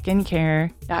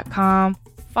 katieveazeyskincare.com.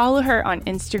 Follow her on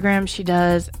Instagram. She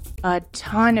does a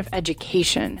ton of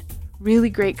education, really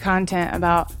great content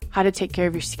about how to take care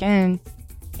of your skin.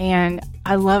 And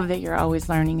I love that you're always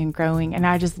learning and growing. And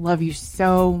I just love you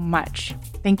so much.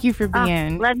 Thank you for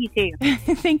being. Love you too.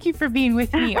 Thank you for being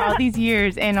with me all these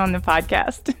years and on the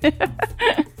podcast.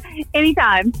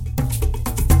 Anytime.